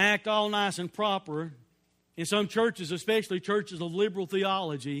likes to act all nice and proper. In some churches, especially churches of liberal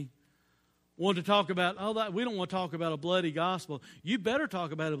theology, want to talk about, we don't want to talk about a bloody gospel. You better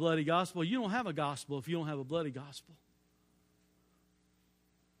talk about a bloody gospel. You don't have a gospel if you don't have a bloody gospel.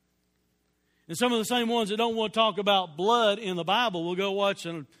 And some of the same ones that don't want to talk about blood in the Bible will go watch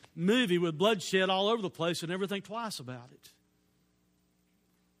a movie with bloodshed all over the place and never think twice about it.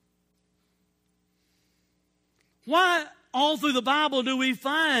 Why all through the Bible do we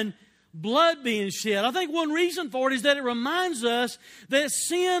find blood being shed? I think one reason for it is that it reminds us that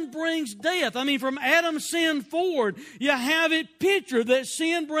sin brings death. I mean, from Adam's sin forward, you have it pictured that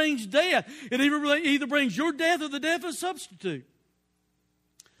sin brings death. It either brings your death or the death of a substitute.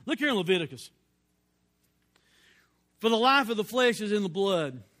 Look here in Leviticus. For the life of the flesh is in the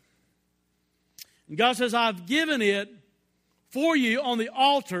blood. And God says, I've given it for you on the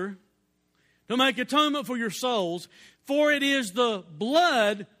altar to make atonement for your souls. For it is the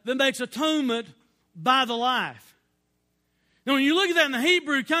blood that makes atonement by the life. Now, when you look at that in the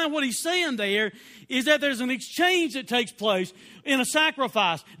Hebrew, kind of what he's saying there is that there's an exchange that takes place in a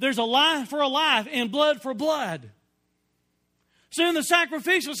sacrifice. There's a life for a life and blood for blood. So in the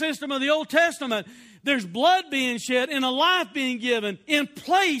sacrificial system of the Old Testament, there's blood being shed and a life being given in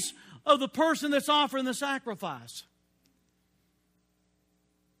place of the person that's offering the sacrifice.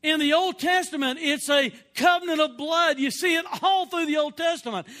 In the Old Testament, it's a covenant of blood. You see it all through the Old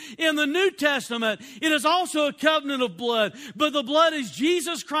Testament. In the New Testament, it is also a covenant of blood. But the blood is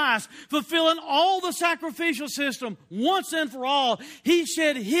Jesus Christ fulfilling all the sacrificial system once and for all. He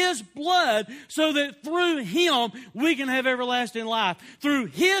shed His blood so that through Him we can have everlasting life. Through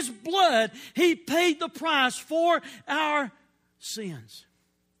His blood, He paid the price for our sins.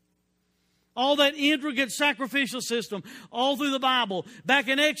 All that intricate sacrificial system, all through the Bible, back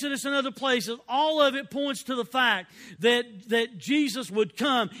in Exodus and other places, all of it points to the fact that Jesus would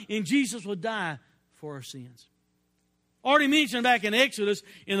come and Jesus would die for our sins. Already mentioned back in Exodus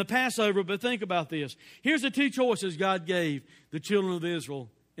in the Passover, but think about this. Here's the two choices God gave the children of Israel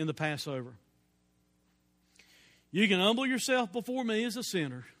in the Passover. You can humble yourself before me as a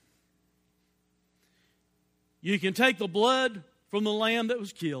sinner. You can take the blood from the lamb that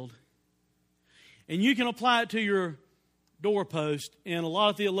was killed, and you can apply it to your doorpost. And a lot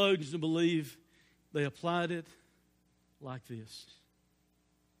of theologians believe they applied it like this,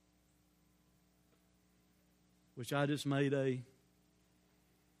 which I just made a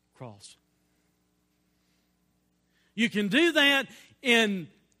cross. You can do that and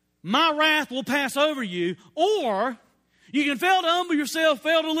my wrath will pass over you, or you can fail to humble yourself,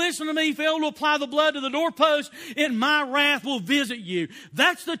 fail to listen to me, fail to apply the blood to the doorpost, and my wrath will visit you.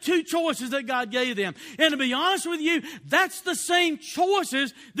 That's the two choices that God gave them. And to be honest with you, that's the same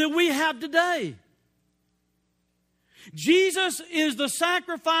choices that we have today. Jesus is the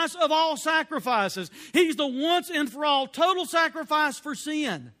sacrifice of all sacrifices. He's the once and for all total sacrifice for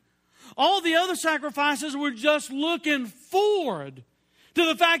sin. All the other sacrifices were just looking forward to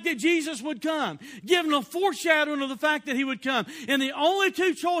the fact that Jesus would come, giving a foreshadowing of the fact that He would come. And the only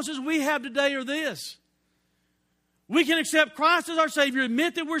two choices we have today are this. We can accept Christ as our Savior,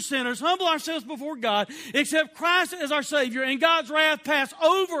 admit that we're sinners, humble ourselves before God, accept Christ as our Savior, and God's wrath pass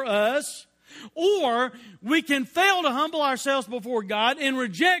over us. Or we can fail to humble ourselves before God and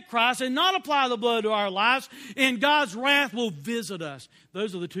reject Christ and not apply the blood to our lives, and God's wrath will visit us.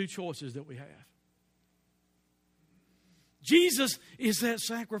 Those are the two choices that we have. Jesus is that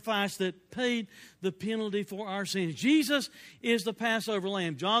sacrifice that paid the penalty for our sins. Jesus is the Passover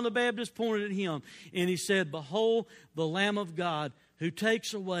lamb. John the Baptist pointed at Him and he said, "Behold, the Lamb of God who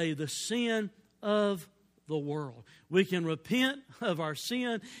takes away the sin of the world." We can repent of our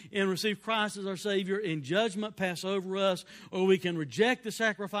sin and receive Christ as our Savior, and judgment pass over us, or we can reject the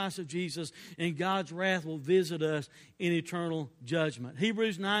sacrifice of Jesus and God's wrath will visit us in eternal judgment.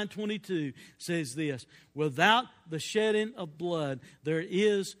 Hebrews 9:22 says this, "Without the shedding of blood, there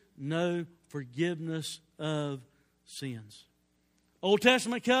is no forgiveness of sins." Old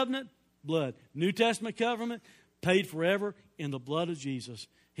Testament covenant, blood. New Testament covenant, paid forever in the blood of Jesus.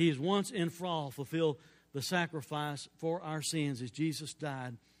 He has once and for all fulfilled the sacrifice for our sins as Jesus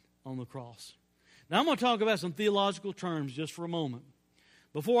died on the cross. Now I'm going to talk about some theological terms just for a moment.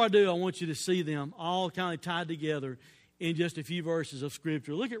 Before I do, I want you to see them all kind of tied together in just a few verses of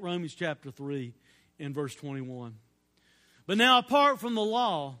Scripture. Look at Romans chapter 3 and verse 21. "But now apart from the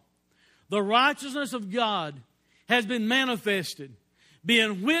law, the righteousness of God has been manifested,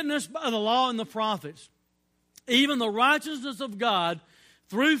 being witnessed by the law and the prophets, even the righteousness of God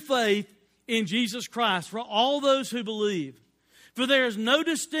through faith in Jesus Christ for all those who believe. For there is no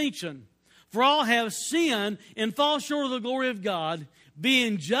distinction, for all have sinned and fall short of the glory of God,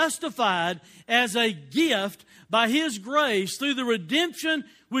 being justified as a gift by His grace through the redemption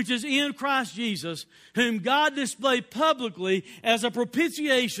which is in Christ Jesus, whom God displayed publicly as a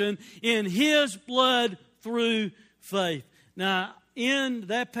propitiation in His blood through faith." Now, in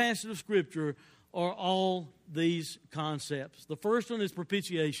that passage of Scripture are all these concepts. The first one is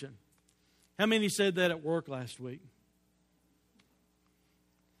propitiation. How many said that at work last week?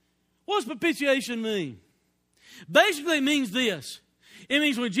 What does propitiation mean? Basically, it means this. It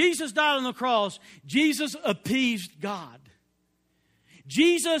means when Jesus died on the cross, Jesus appeased God.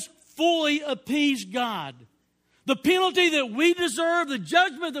 Jesus fully appeased God. The penalty that we deserve, the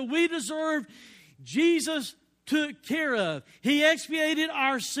judgment that we deserve, Jesus took care of. He expiated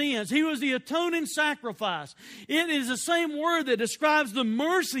our sins. He was the atoning sacrifice. It is the same word that describes the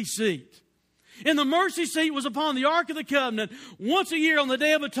mercy seat. And the mercy seat was upon the Ark of the Covenant. Once a year on the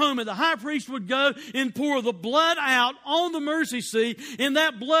Day of Atonement, the high priest would go and pour the blood out on the mercy seat. And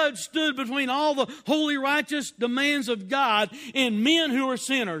that blood stood between all the holy, righteous demands of God and men who are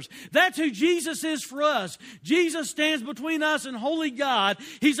sinners. That's who Jesus is for us. Jesus stands between us and holy God.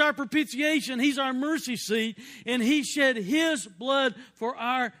 He's our propitiation. He's our mercy seat. And He shed His blood for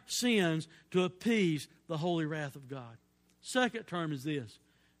our sins to appease the holy wrath of God. Second term is this: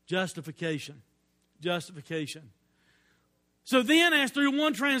 justification. Justification. So then, as through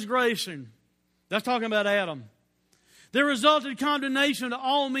one transgression, that's talking about Adam, there resulted condemnation to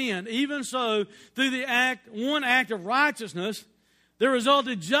all men. Even so, through the one act of righteousness, there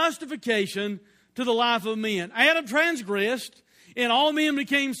resulted justification to the life of men. Adam transgressed, and all men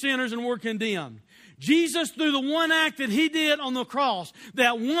became sinners and were condemned. Jesus, through the one act that He did on the cross,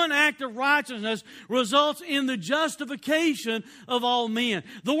 that one act of righteousness results in the justification of all men.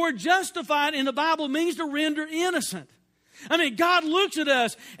 The word justified in the Bible means to render innocent. I mean, God looks at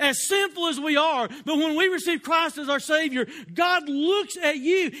us as sinful as we are, but when we receive Christ as our Savior, God looks at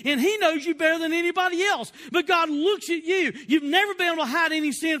you, and He knows you better than anybody else. But God looks at you. You've never been able to hide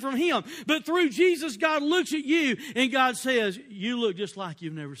any sin from Him. But through Jesus, God looks at you, and God says, you look just like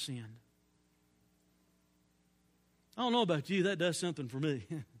you've never sinned. I don't know about you, that does something for me.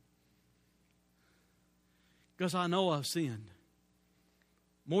 Because I know I've sinned.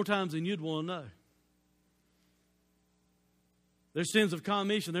 More times than you'd want to know. There's sins of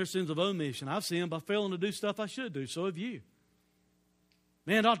commission, there's sins of omission. I've sinned by failing to do stuff I should do. So have you.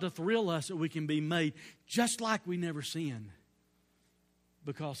 Man, it ought to thrill us that we can be made just like we never sinned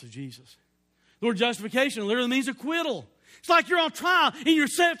because of Jesus. The word justification literally means acquittal. It's like you're on trial and you're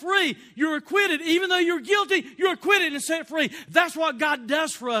set free. You're acquitted. Even though you're guilty, you're acquitted and set free. That's what God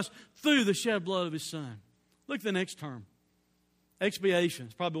does for us through the shed blood of His Son. Look at the next term. Expiation.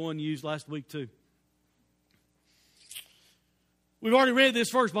 It's probably one used last week too. We've already read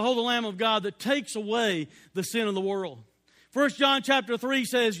this verse. Behold the Lamb of God that takes away the sin of the world. 1 John chapter 3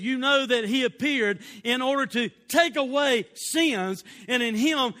 says, you know that He appeared in order to take away sins, and in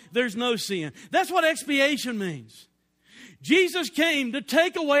Him there's no sin. That's what expiation means. Jesus came to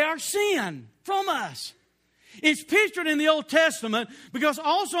take away our sin from us. It's pictured in the Old Testament because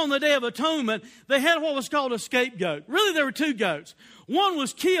also on the Day of Atonement, they had what was called a scapegoat. Really, there were two goats. One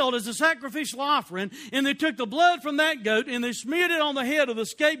was killed as a sacrificial offering, and they took the blood from that goat and they smeared it on the head of the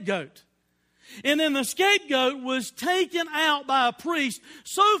scapegoat. And then the scapegoat was taken out by a priest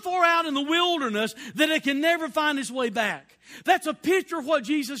so far out in the wilderness that it can never find its way back. That's a picture of what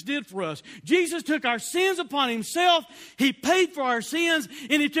Jesus did for us. Jesus took our sins upon Himself. He paid for our sins,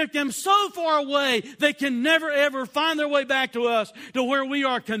 and He took them so far away they can never ever find their way back to us, to where we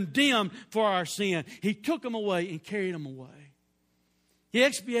are condemned for our sin. He took them away and carried them away. He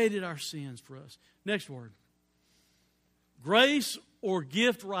expiated our sins for us. Next word. Grace or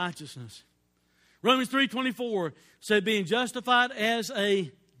gift righteousness. Romans 3:24 said being justified as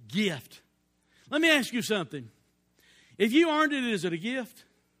a gift. Let me ask you something. If you earned it, is it a gift?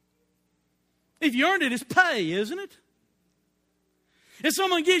 If you earned it, it's pay, isn't it? If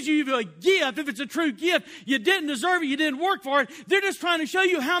someone gives you a gift, if it's a true gift, you didn't deserve it, you didn't work for it, they're just trying to show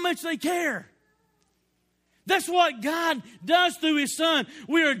you how much they care. That's what God does through His Son.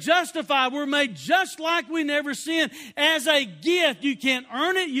 We are justified. We're made just like we never sinned as a gift. You can't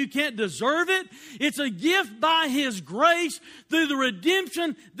earn it. You can't deserve it. It's a gift by His grace through the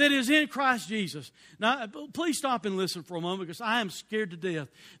redemption that is in Christ Jesus. Now, please stop and listen for a moment, because I am scared to death.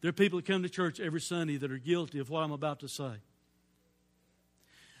 There are people that come to church every Sunday that are guilty of what I'm about to say.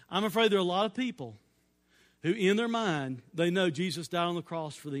 I'm afraid there are a lot of people who in their mind, they know Jesus died on the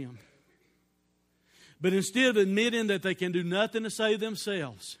cross for them. But instead of admitting that they can do nothing to save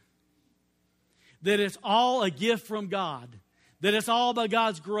themselves, that it's all a gift from God, that it's all by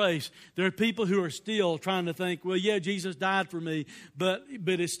God's grace, there are people who are still trying to think, well, yeah, Jesus died for me, but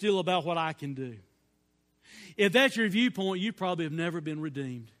it's still about what I can do. If that's your viewpoint, you probably have never been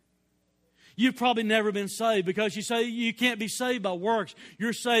redeemed. You've probably never been saved, because you say you can't be saved by works.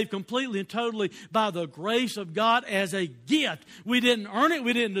 You're saved completely and totally by the grace of God as a gift. We didn't earn it.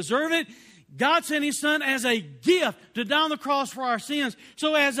 We didn't deserve it. God sent His Son as a gift to die on the cross for our sins.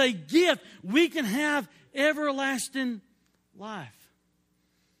 So as a gift, we can have everlasting life.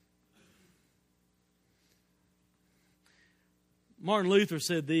 Martin Luther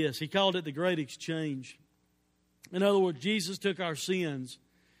said this. He called it the great exchange. In other words, Jesus took our sins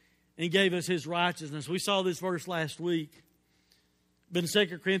and gave us His righteousness. We saw this verse last week. But in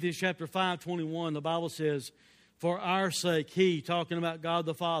 2 Corinthians chapter 5:21, the Bible says, for our sake, He, talking about God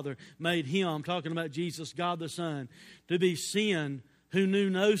the Father, made Him, talking about Jesus, God the Son, to be sin who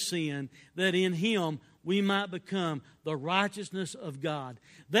knew no sin, that in Him we might become the righteousness of God.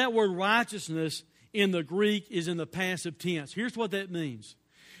 That word righteousness in the Greek is in the passive tense. Here's what that means.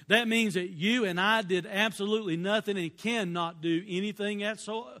 That means that you and I did absolutely nothing and cannot do anything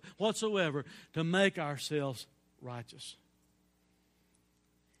whatsoever to make ourselves righteous.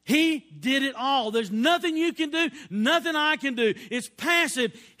 He did it all. There's nothing you can do, nothing I can do. It's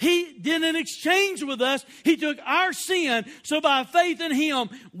passive. He did an exchange with us. He took our sin, so by faith in Him,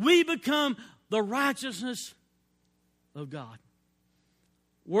 we become the righteousness of God.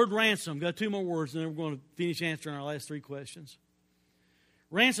 Word ransom. Got two more words, and then we're going to finish answering our last three questions.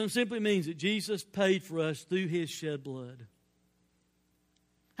 Ransom simply means that Jesus paid for us through His shed blood.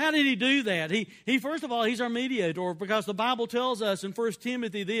 How did He do that? He first of all, He's our mediator, because the Bible tells us in 1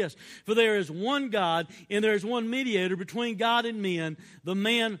 Timothy this, for there is one God and there is one mediator between God and men, the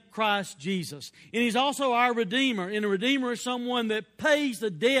man Christ Jesus. And He's also our Redeemer. And a Redeemer is someone that pays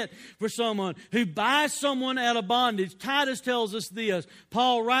the debt for someone, who buys someone out of bondage. Titus tells us this.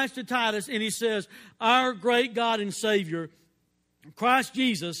 Paul writes to Titus and he says, our great God and Savior, Christ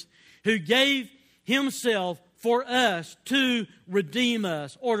Jesus, who gave Himself for us to redeem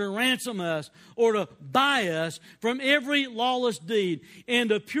us, or to ransom us, or to buy us from every lawless deed, and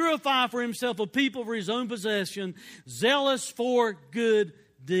to purify for Himself a people for His own possession, zealous for good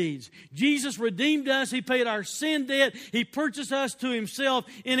deeds. Jesus redeemed us. He paid our sin debt. He purchased us to Himself.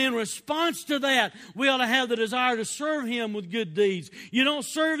 And in response to that, we ought to have the desire to serve Him with good deeds. You don't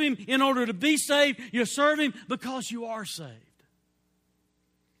serve Him in order to be saved. You serve Him because you are saved.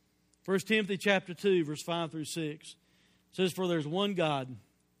 1 Timothy chapter 2, verse 5 through 6 says, for there's one God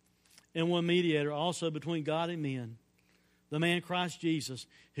and one mediator also between God and men, the man Christ Jesus,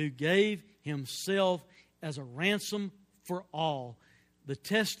 who gave Himself as a ransom for all, the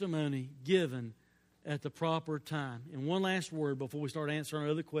testimony given at the proper time. And one last word before we start answering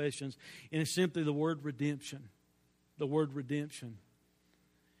other questions, and it's simply the word redemption. The word redemption.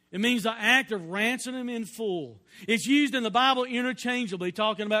 It means the act of ransoming in full. It's used in the Bible interchangeably,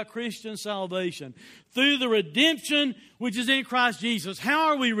 talking about Christian salvation. Through the redemption which is in Christ Jesus. How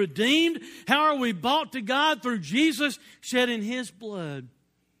are we redeemed? How are we brought to God? Through Jesus shedding His blood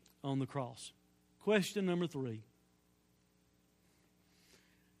on the cross. Question number 3.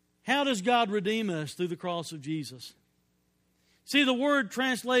 How does God redeem us through the cross of Jesus? See, the word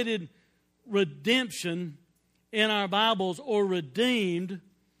translated redemption in our Bibles, or redeemed,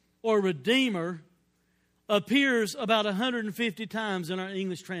 or redeemer, appears about 150 times in our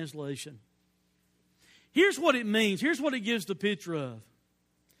English translation. Here's what it means. Here's what it gives the picture of.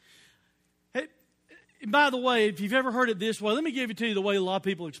 Hey, by the way, if you've ever heard it this way, let me give it to you the way a lot of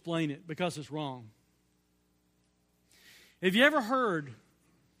people explain it, because it's wrong. Have you ever heard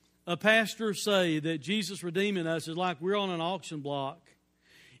a pastor say that Jesus redeeming us is like we're on an auction block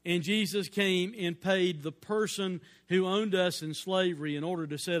and Jesus came and paid the person who owned us in slavery in order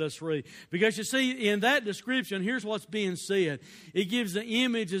to set us free? Because you see, in that description, here's what's being said. It gives the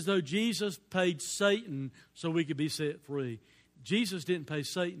image as though Jesus paid Satan so we could be set free. Jesus didn't pay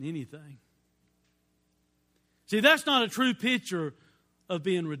Satan anything. See, that's not a true picture of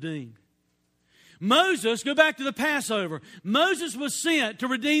being redeemed. Moses, go back to the Passover. Moses was sent to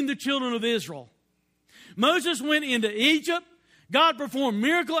redeem the children of Israel. Moses went into Egypt. God performed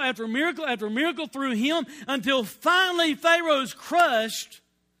miracle after miracle after miracle through him until finally Pharaoh's crushed,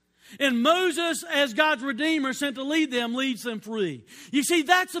 and Moses, as God's Redeemer, sent to lead them, leads them free. You see,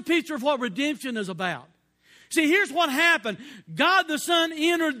 that's a picture of what redemption is about. See, here's what happened. God the Son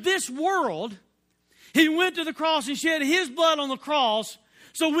entered this world. He went to the cross and shed His blood on the cross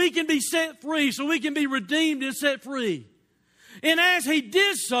so we can be set free, so we can be redeemed and set free. And as He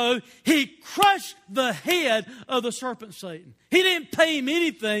did so, He crushed the head of the serpent Satan. He didn't pay him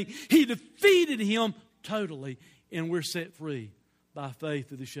anything. He defeated him totally. And we're set free by faith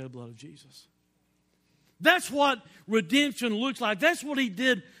through the shed blood of Jesus. That's what redemption looks like. That's what He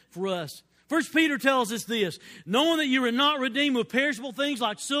did for us. 1 Peter tells us this, knowing that you are not redeemed with perishable things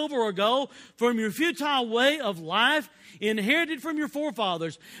like silver or gold from your futile way of life inherited from your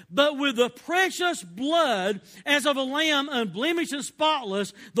forefathers, but with the precious blood as of a lamb, unblemished and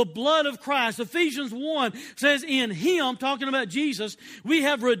spotless, the blood of Christ. Ephesians 1 says, in Him, talking about Jesus, we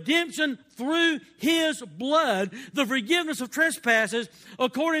have redemption through His blood, the forgiveness of trespasses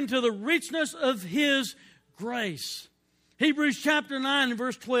according to the richness of His grace. Hebrews chapter 9 and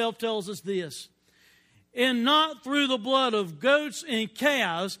verse 12 tells us this. And not through the blood of goats and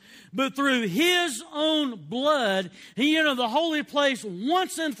calves, but through His own blood, He entered the holy place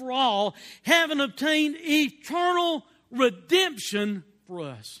once and for all, having obtained eternal redemption for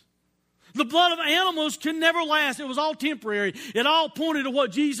us. The blood of animals can never last. It was all temporary. It all pointed to what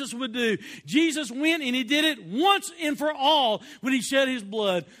Jesus would do. Jesus went and He did it once and for all when He shed His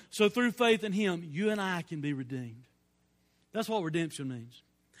blood. So through faith in Him, you and I can be redeemed. That's what redemption means.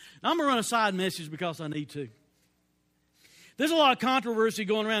 Now, I'm going to run a side message because I need to. There's a lot of controversy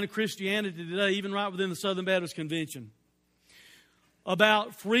going around in Christianity today, even right within the Southern Baptist Convention,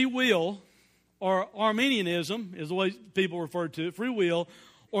 about free will, or Arminianism is the way people refer to it, free will,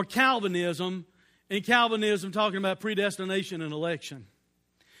 or Calvinism, and Calvinism talking about predestination and election.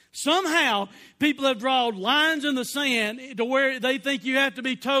 Somehow, people have drawn lines in the sand to where they think you have to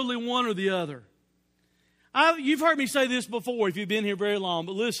be totally one or the other. You've heard me say this before if you've been here very long,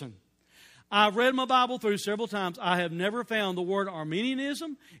 but listen. I've read my Bible through several times. I have never found the word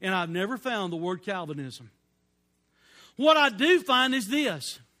Arminianism, and I've never found the word Calvinism. What I do find is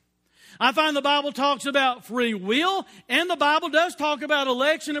this. I find the Bible talks about free will, and the Bible does talk about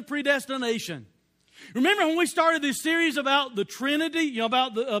election and predestination. Remember when we started this series about the Trinity,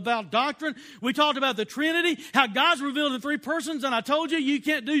 about doctrine, we talked about the Trinity, how God's revealed in three persons, and I told you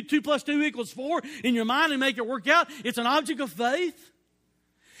can't do 2 + 2 = 4 in your mind and make it work out. It's an object of faith.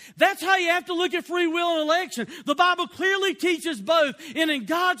 That's how you have to look at free will and election. The Bible clearly teaches both, and in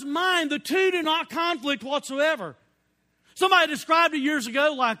God's mind, the two do not conflict whatsoever. Somebody described it years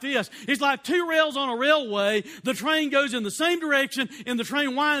ago like this. It's like two rails on a railway. The train goes in the same direction, and the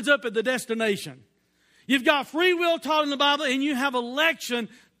train winds up at the destination. You've got free will taught in the Bible, and you have election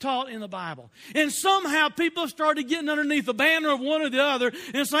taught in the Bible. And somehow people have started getting underneath the banner of one or the other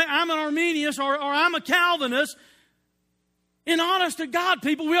and saying, I'm an Arminian or I'm a Calvinist. And honest to God,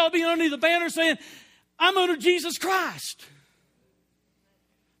 people, we ought to be underneath the banner saying, I'm under Jesus Christ.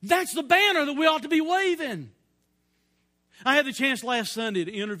 That's the banner that we ought to be waving. I had the chance last Sunday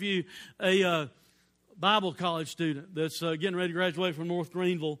to interview a Bible college student that's getting ready to graduate from North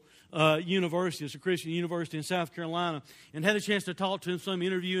Greenville University. It's a Christian university in South Carolina, and had a chance to talk to him, some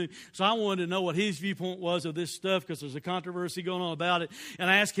interviewing. So I wanted to know what his viewpoint was of this stuff because there's a controversy going on about it.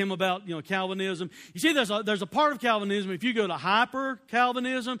 And I asked him about Calvinism. You see, there's a part of Calvinism. If you go to hyper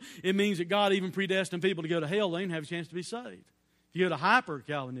Calvinism, it means that God even predestined people to go to hell. They didn't have a chance to be saved. If you go to hyper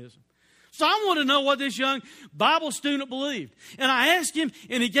Calvinism. So I want to know what this young Bible student believed. And I asked him,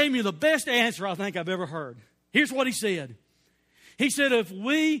 and he gave me the best answer I think I've ever heard. Here's what he said. He said, if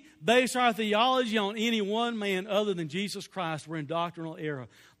we base our theology on any one man other than Jesus Christ, we're in doctrinal error.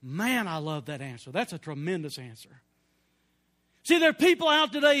 Man, I love that answer. That's a tremendous answer. See, there are people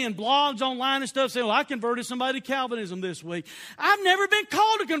out today in blogs, online and stuff saying, well, I converted somebody to Calvinism this week. I've never been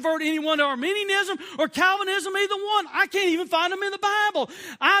called to convert anyone to Arminianism or Calvinism, either one. I can't even find them in the Bible.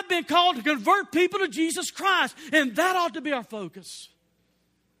 I've been called to convert people to Jesus Christ, and that ought to be our focus.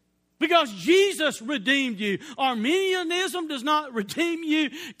 Because Jesus redeemed you. Arminianism does not redeem you.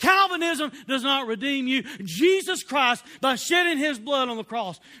 Calvinism does not redeem you. Jesus Christ, by shedding His blood on the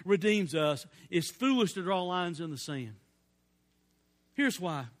cross, redeems us. It's foolish to draw lines in the sand. Here's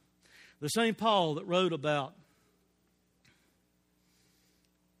why. The same Paul that wrote about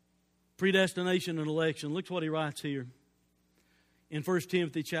predestination and election, look what he writes here in 1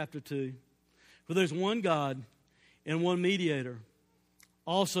 Timothy chapter 2. For there's one God and one mediator,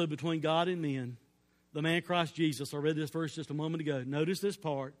 also between God and men, the man Christ Jesus. I read this verse just a moment ago. Notice this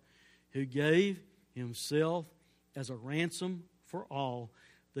part. Who gave Himself as a ransom for all,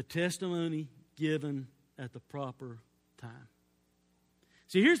 the testimony given at the proper time.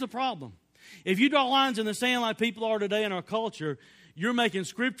 See, here's the problem. If you draw lines in the sand like people are today in our culture, you're making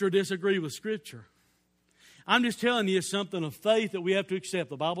Scripture disagree with Scripture. I'm just telling you something of faith that we have to accept.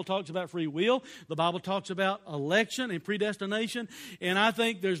 The Bible talks about free will. The Bible talks about election and predestination. And I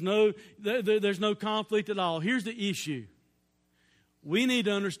think there's no conflict at all. Here's the issue. We need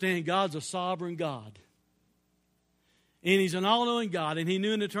to understand God's a sovereign God. And He's an all-knowing God, and He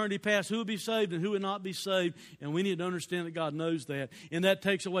knew in eternity past who would be saved and who would not be saved, and we need to understand that God knows that. And that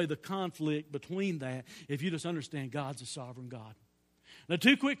takes away the conflict between that if you just understand God's a sovereign God. Now,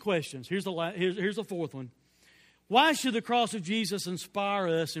 two quick questions. Here's the fourth one. Why should the cross of Jesus inspire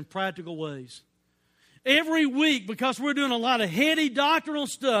us in practical ways? Every week, because we're doing a lot of heady doctrinal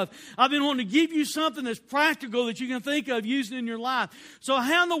stuff, I've been wanting to give you something that's practical that you can think of using in your life. So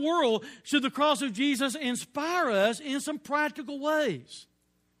how in the world should the cross of Jesus inspire us in some practical ways?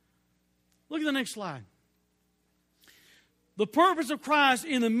 Look at the next slide. The purpose of Christ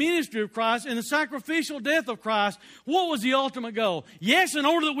in the ministry of Christ and the sacrificial death of Christ, what was the ultimate goal? Yes, in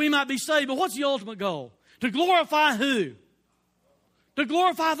order that we might be saved, but what's the ultimate goal? To glorify who? To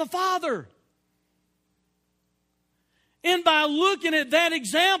glorify the Father. And by looking at that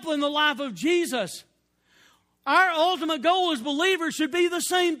example in the life of Jesus, our ultimate goal as believers should be the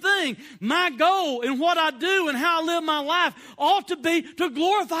same thing. My goal in what I do and how I live my life ought to be to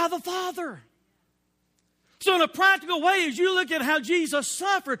glorify the Father. So in a practical way, as you look at how Jesus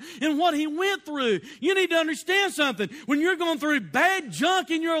suffered and what He went through, you need to understand something. When you're going through bad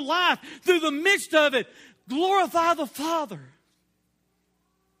junk in your life, through the midst of it, glorify the Father.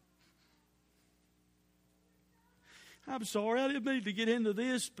 I'm sorry, I didn't mean to get into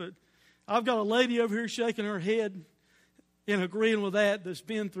this, but I've got a lady over here shaking her head and agreeing with that's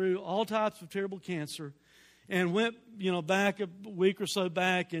been through all types of terrible cancer and went, back a week or so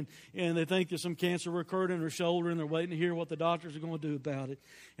back and they think there's some cancer recurred in her shoulder and they're waiting to hear what the doctors are going to do about it.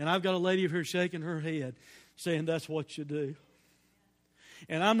 And I've got a lady over here shaking her head saying that's what you do.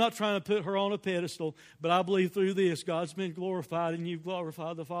 And I'm not trying to put her on a pedestal, but I believe through this, God's been glorified and you've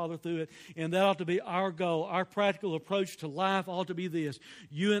glorified the Father through it. And that ought to be our goal. Our practical approach to life ought to be this.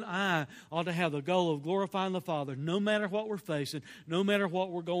 You and I ought to have the goal of glorifying the Father no matter what we're facing, no matter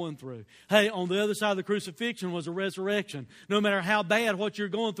what we're going through. Hey, on the other side of the crucifixion was a resurrection. No matter how bad what you're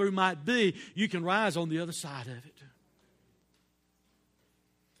going through might be, you can rise on the other side of it.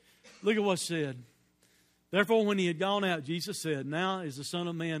 Look at what's said. Therefore, when he had gone out, Jesus said, now is the Son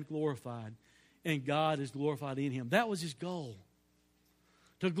of Man glorified, and God is glorified in him. That was his goal,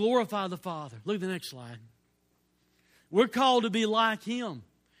 to glorify the Father. Look at the next slide. We're called to be like him.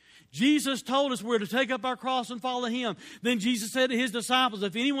 Jesus told us we're to take up our cross and follow him. Then Jesus said to his disciples,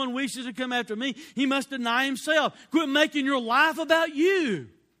 if anyone wishes to come after me, he must deny himself. Quit making your life about you.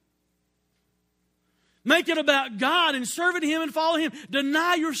 Make it about God and serving him and follow him.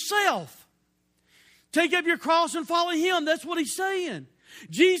 Deny yourself. Take up your cross and follow him. That's what he's saying.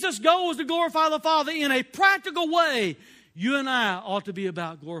 Jesus' goal was to glorify the Father in a practical way. You and I ought to be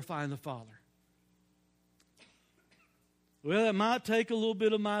about glorifying the Father. Well, it might take a little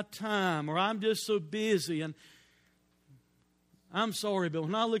bit of my time, or I'm just so busy. And I'm sorry, but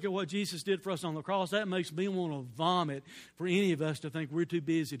when I look at what Jesus did for us on the cross, that makes me want to vomit for any of us to think we're too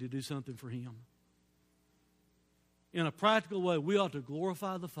busy to do something for him. In a practical way, we ought to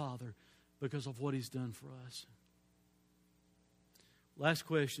glorify the Father because of what he's done for us. Last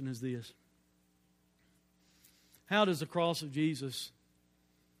question is this. How does the cross of Jesus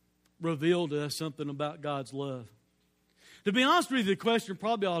reveal to us something about God's love? To be honest with you, the question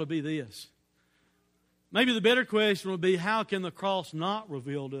probably ought to be this. Maybe the better question would be, how can the cross not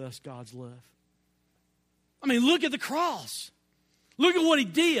reveal to us God's love? I mean, look at the cross. Look at what he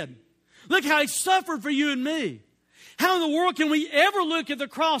did. Look how he suffered for you and me. How in the world can we ever look at the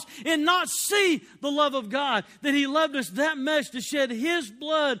cross and not see the love of God? That he loved us that much to shed his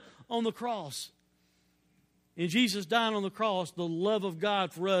blood on the cross. And Jesus dying on the cross, the love of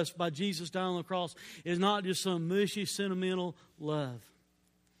God for us by Jesus dying on the cross is not just some mushy, sentimental love.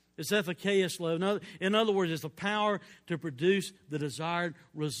 It's efficacious love. In other words, it's the power to produce the desired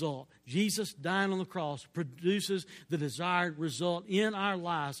result. Jesus dying on the cross produces the desired result in our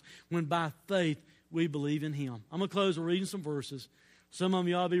lives when by faith we believe in him. I'm going to close with reading some verses. Some of them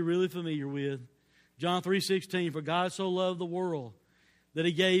you ought to be really familiar with. John 3:16, for God so loved the world that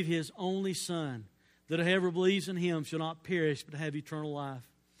he gave his only Son, that whoever believes in him shall not perish but have eternal life.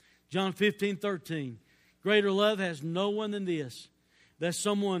 John 15:13, greater love has no one than this, that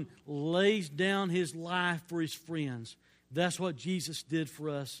someone lays down his life for his friends. That's what Jesus did for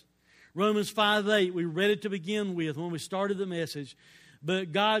us. Romans 5:8, we read it to begin with when we started the message.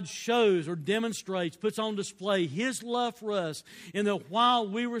 But God shows or demonstrates, puts on display his love for us in that while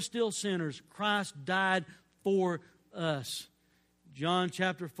we were still sinners, Christ died for us. John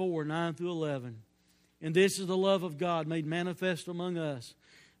chapter 4, 9 through 11. And this is the love of God made manifest among us,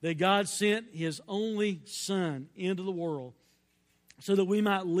 that God sent his only Son into the world so that we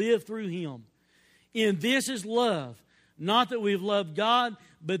might live through him. And this is love, not that we've loved God,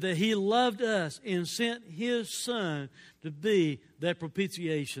 but that he loved us and sent his Son to be that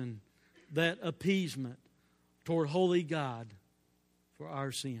propitiation, that appeasement toward holy God for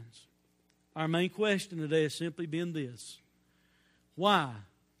our sins. Our main question today has simply been this. Why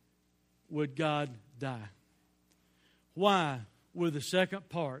would God die? Why would the second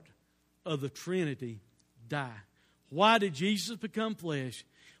part of the Trinity die? Why did Jesus become flesh?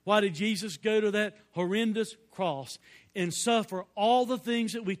 Why did Jesus go to that horrendous cross and suffer all the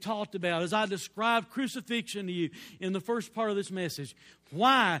things that we talked about as I described crucifixion to you in the first part of this message?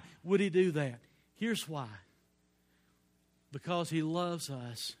 Why would he do that? Here's why. Because he loves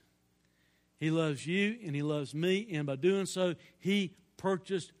us. He loves you and he loves me, and by doing so, he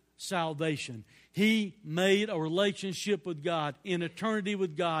purchased salvation. He made a relationship with God, in eternity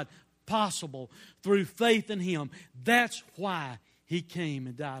with God, possible through faith in him. That's why he came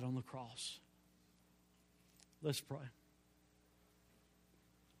and died on the cross. Let's pray.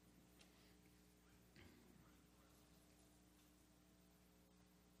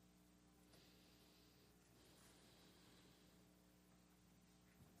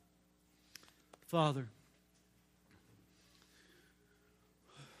 Father,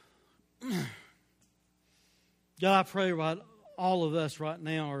 God, I pray all of us right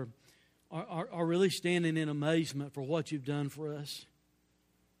now are really standing in amazement for what you've done for us.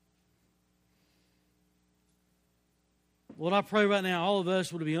 Lord, I pray right now all of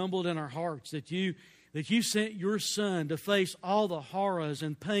us would be humbled in our hearts that you sent your Son to face all the horrors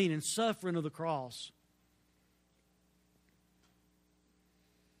and pain and suffering of the cross.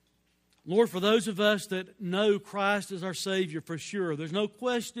 Lord, for those of us that know Christ as our Savior for sure, there's no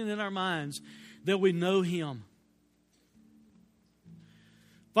question in our minds that we know Him.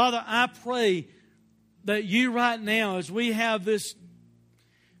 Father, I pray that you right now, as we have this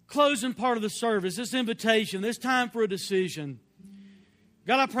closing part of the service, this invitation, this time for a decision,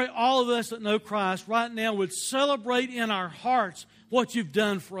 God, I pray all of us that know Christ right now would celebrate in our hearts what you've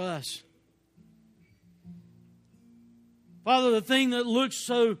done for us. Father, the thing that looks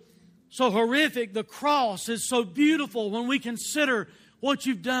so horrific, the cross, is so beautiful when we consider what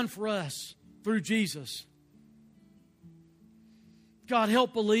you've done for us through Jesus. God,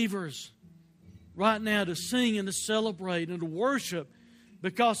 help believers right now to sing and to celebrate and to worship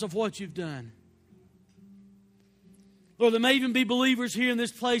because of what you've done. Lord, there may even be believers here in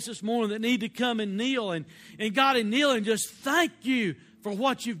this place this morning that need to come and kneel and God, and kneel and just thank you for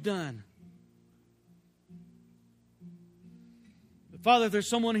what you've done. But Father, if there's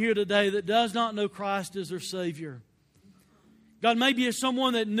someone here today that does not know Christ as their Savior, God, maybe it's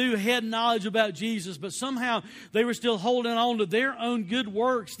someone that had knowledge about Jesus, but somehow they were still holding on to their own good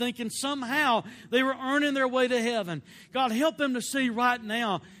works, thinking somehow they were earning their way to heaven. God, help them to see right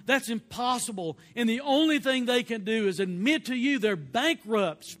now that's impossible, and the only thing they can do is admit to you they're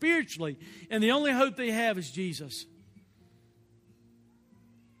bankrupt spiritually, and the only hope they have is Jesus.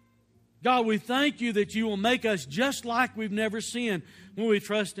 God, we thank you that you will make us just like we've never sinned when we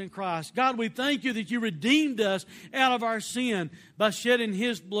trust in Christ. God, we thank you that you redeemed us out of our sin by shedding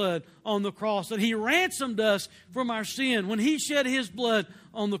His blood on the cross, that He ransomed us from our sin when He shed His blood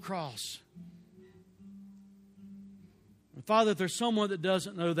on the cross. And Father, if there's someone that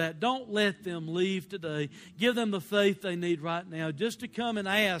doesn't know that, don't let them leave today. Give them the faith they need right now just to come and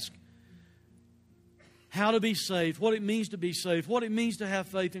ask how to be saved, what it means to be saved, what it means to have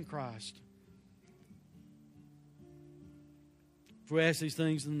faith in Christ. For we ask these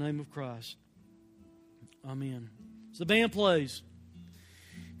things in the name of Christ. Amen. As the band plays,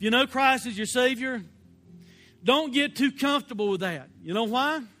 if you know Christ as your Savior, don't get too comfortable with that. You know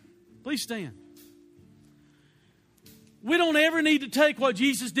why? Please stand. We don't ever need to take what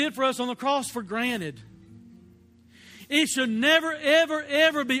Jesus did for us on the cross for granted. It should never, ever,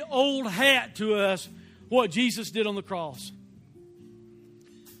 ever be old hat to us what Jesus did on the cross.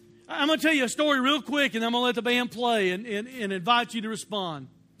 I'm going to tell you a story real quick, and I'm going to let the band play and invite you to respond.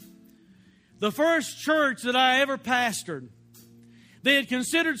 The first church that I ever pastored, they had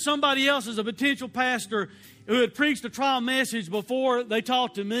considered somebody else as a potential pastor who had preached a trial message before they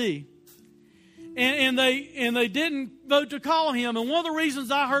talked to me. And they didn't vote to call him. And one of the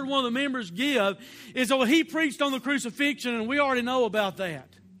reasons I heard one of the members give is that he preached on the crucifixion, and we already know about that.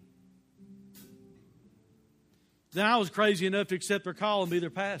 Then I was crazy enough to accept their call and be their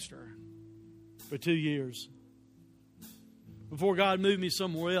pastor for 2 years before God moved me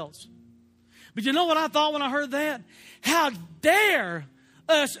somewhere else. But you know what I thought when I heard that? How dare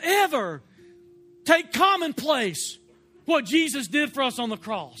us ever take commonplace what Jesus did for us on the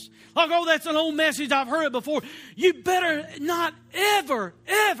cross. Like, oh, that's an old message. I've heard it before. You better not ever,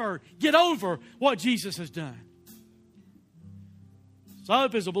 ever get over what Jesus has done. So I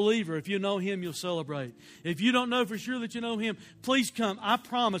hope as a believer, if you know Him, you'll celebrate. If you don't know for sure that you know Him, please come. I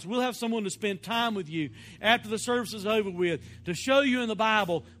promise we'll have someone to spend time with you after the service is over with to show you in the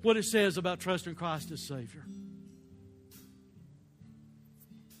Bible what it says about trusting Christ as Savior.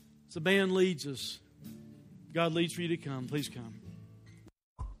 As the band leads us, God leads for you to come. Please come.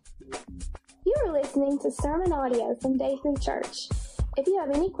 You are listening to sermon audio from Day 3 Church. If you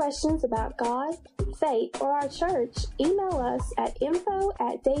have any questions about God, faith, or our church, email us at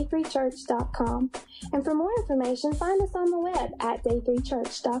info@day3church.com. And for more information, find us on the web at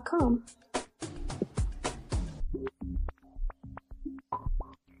day3church.com.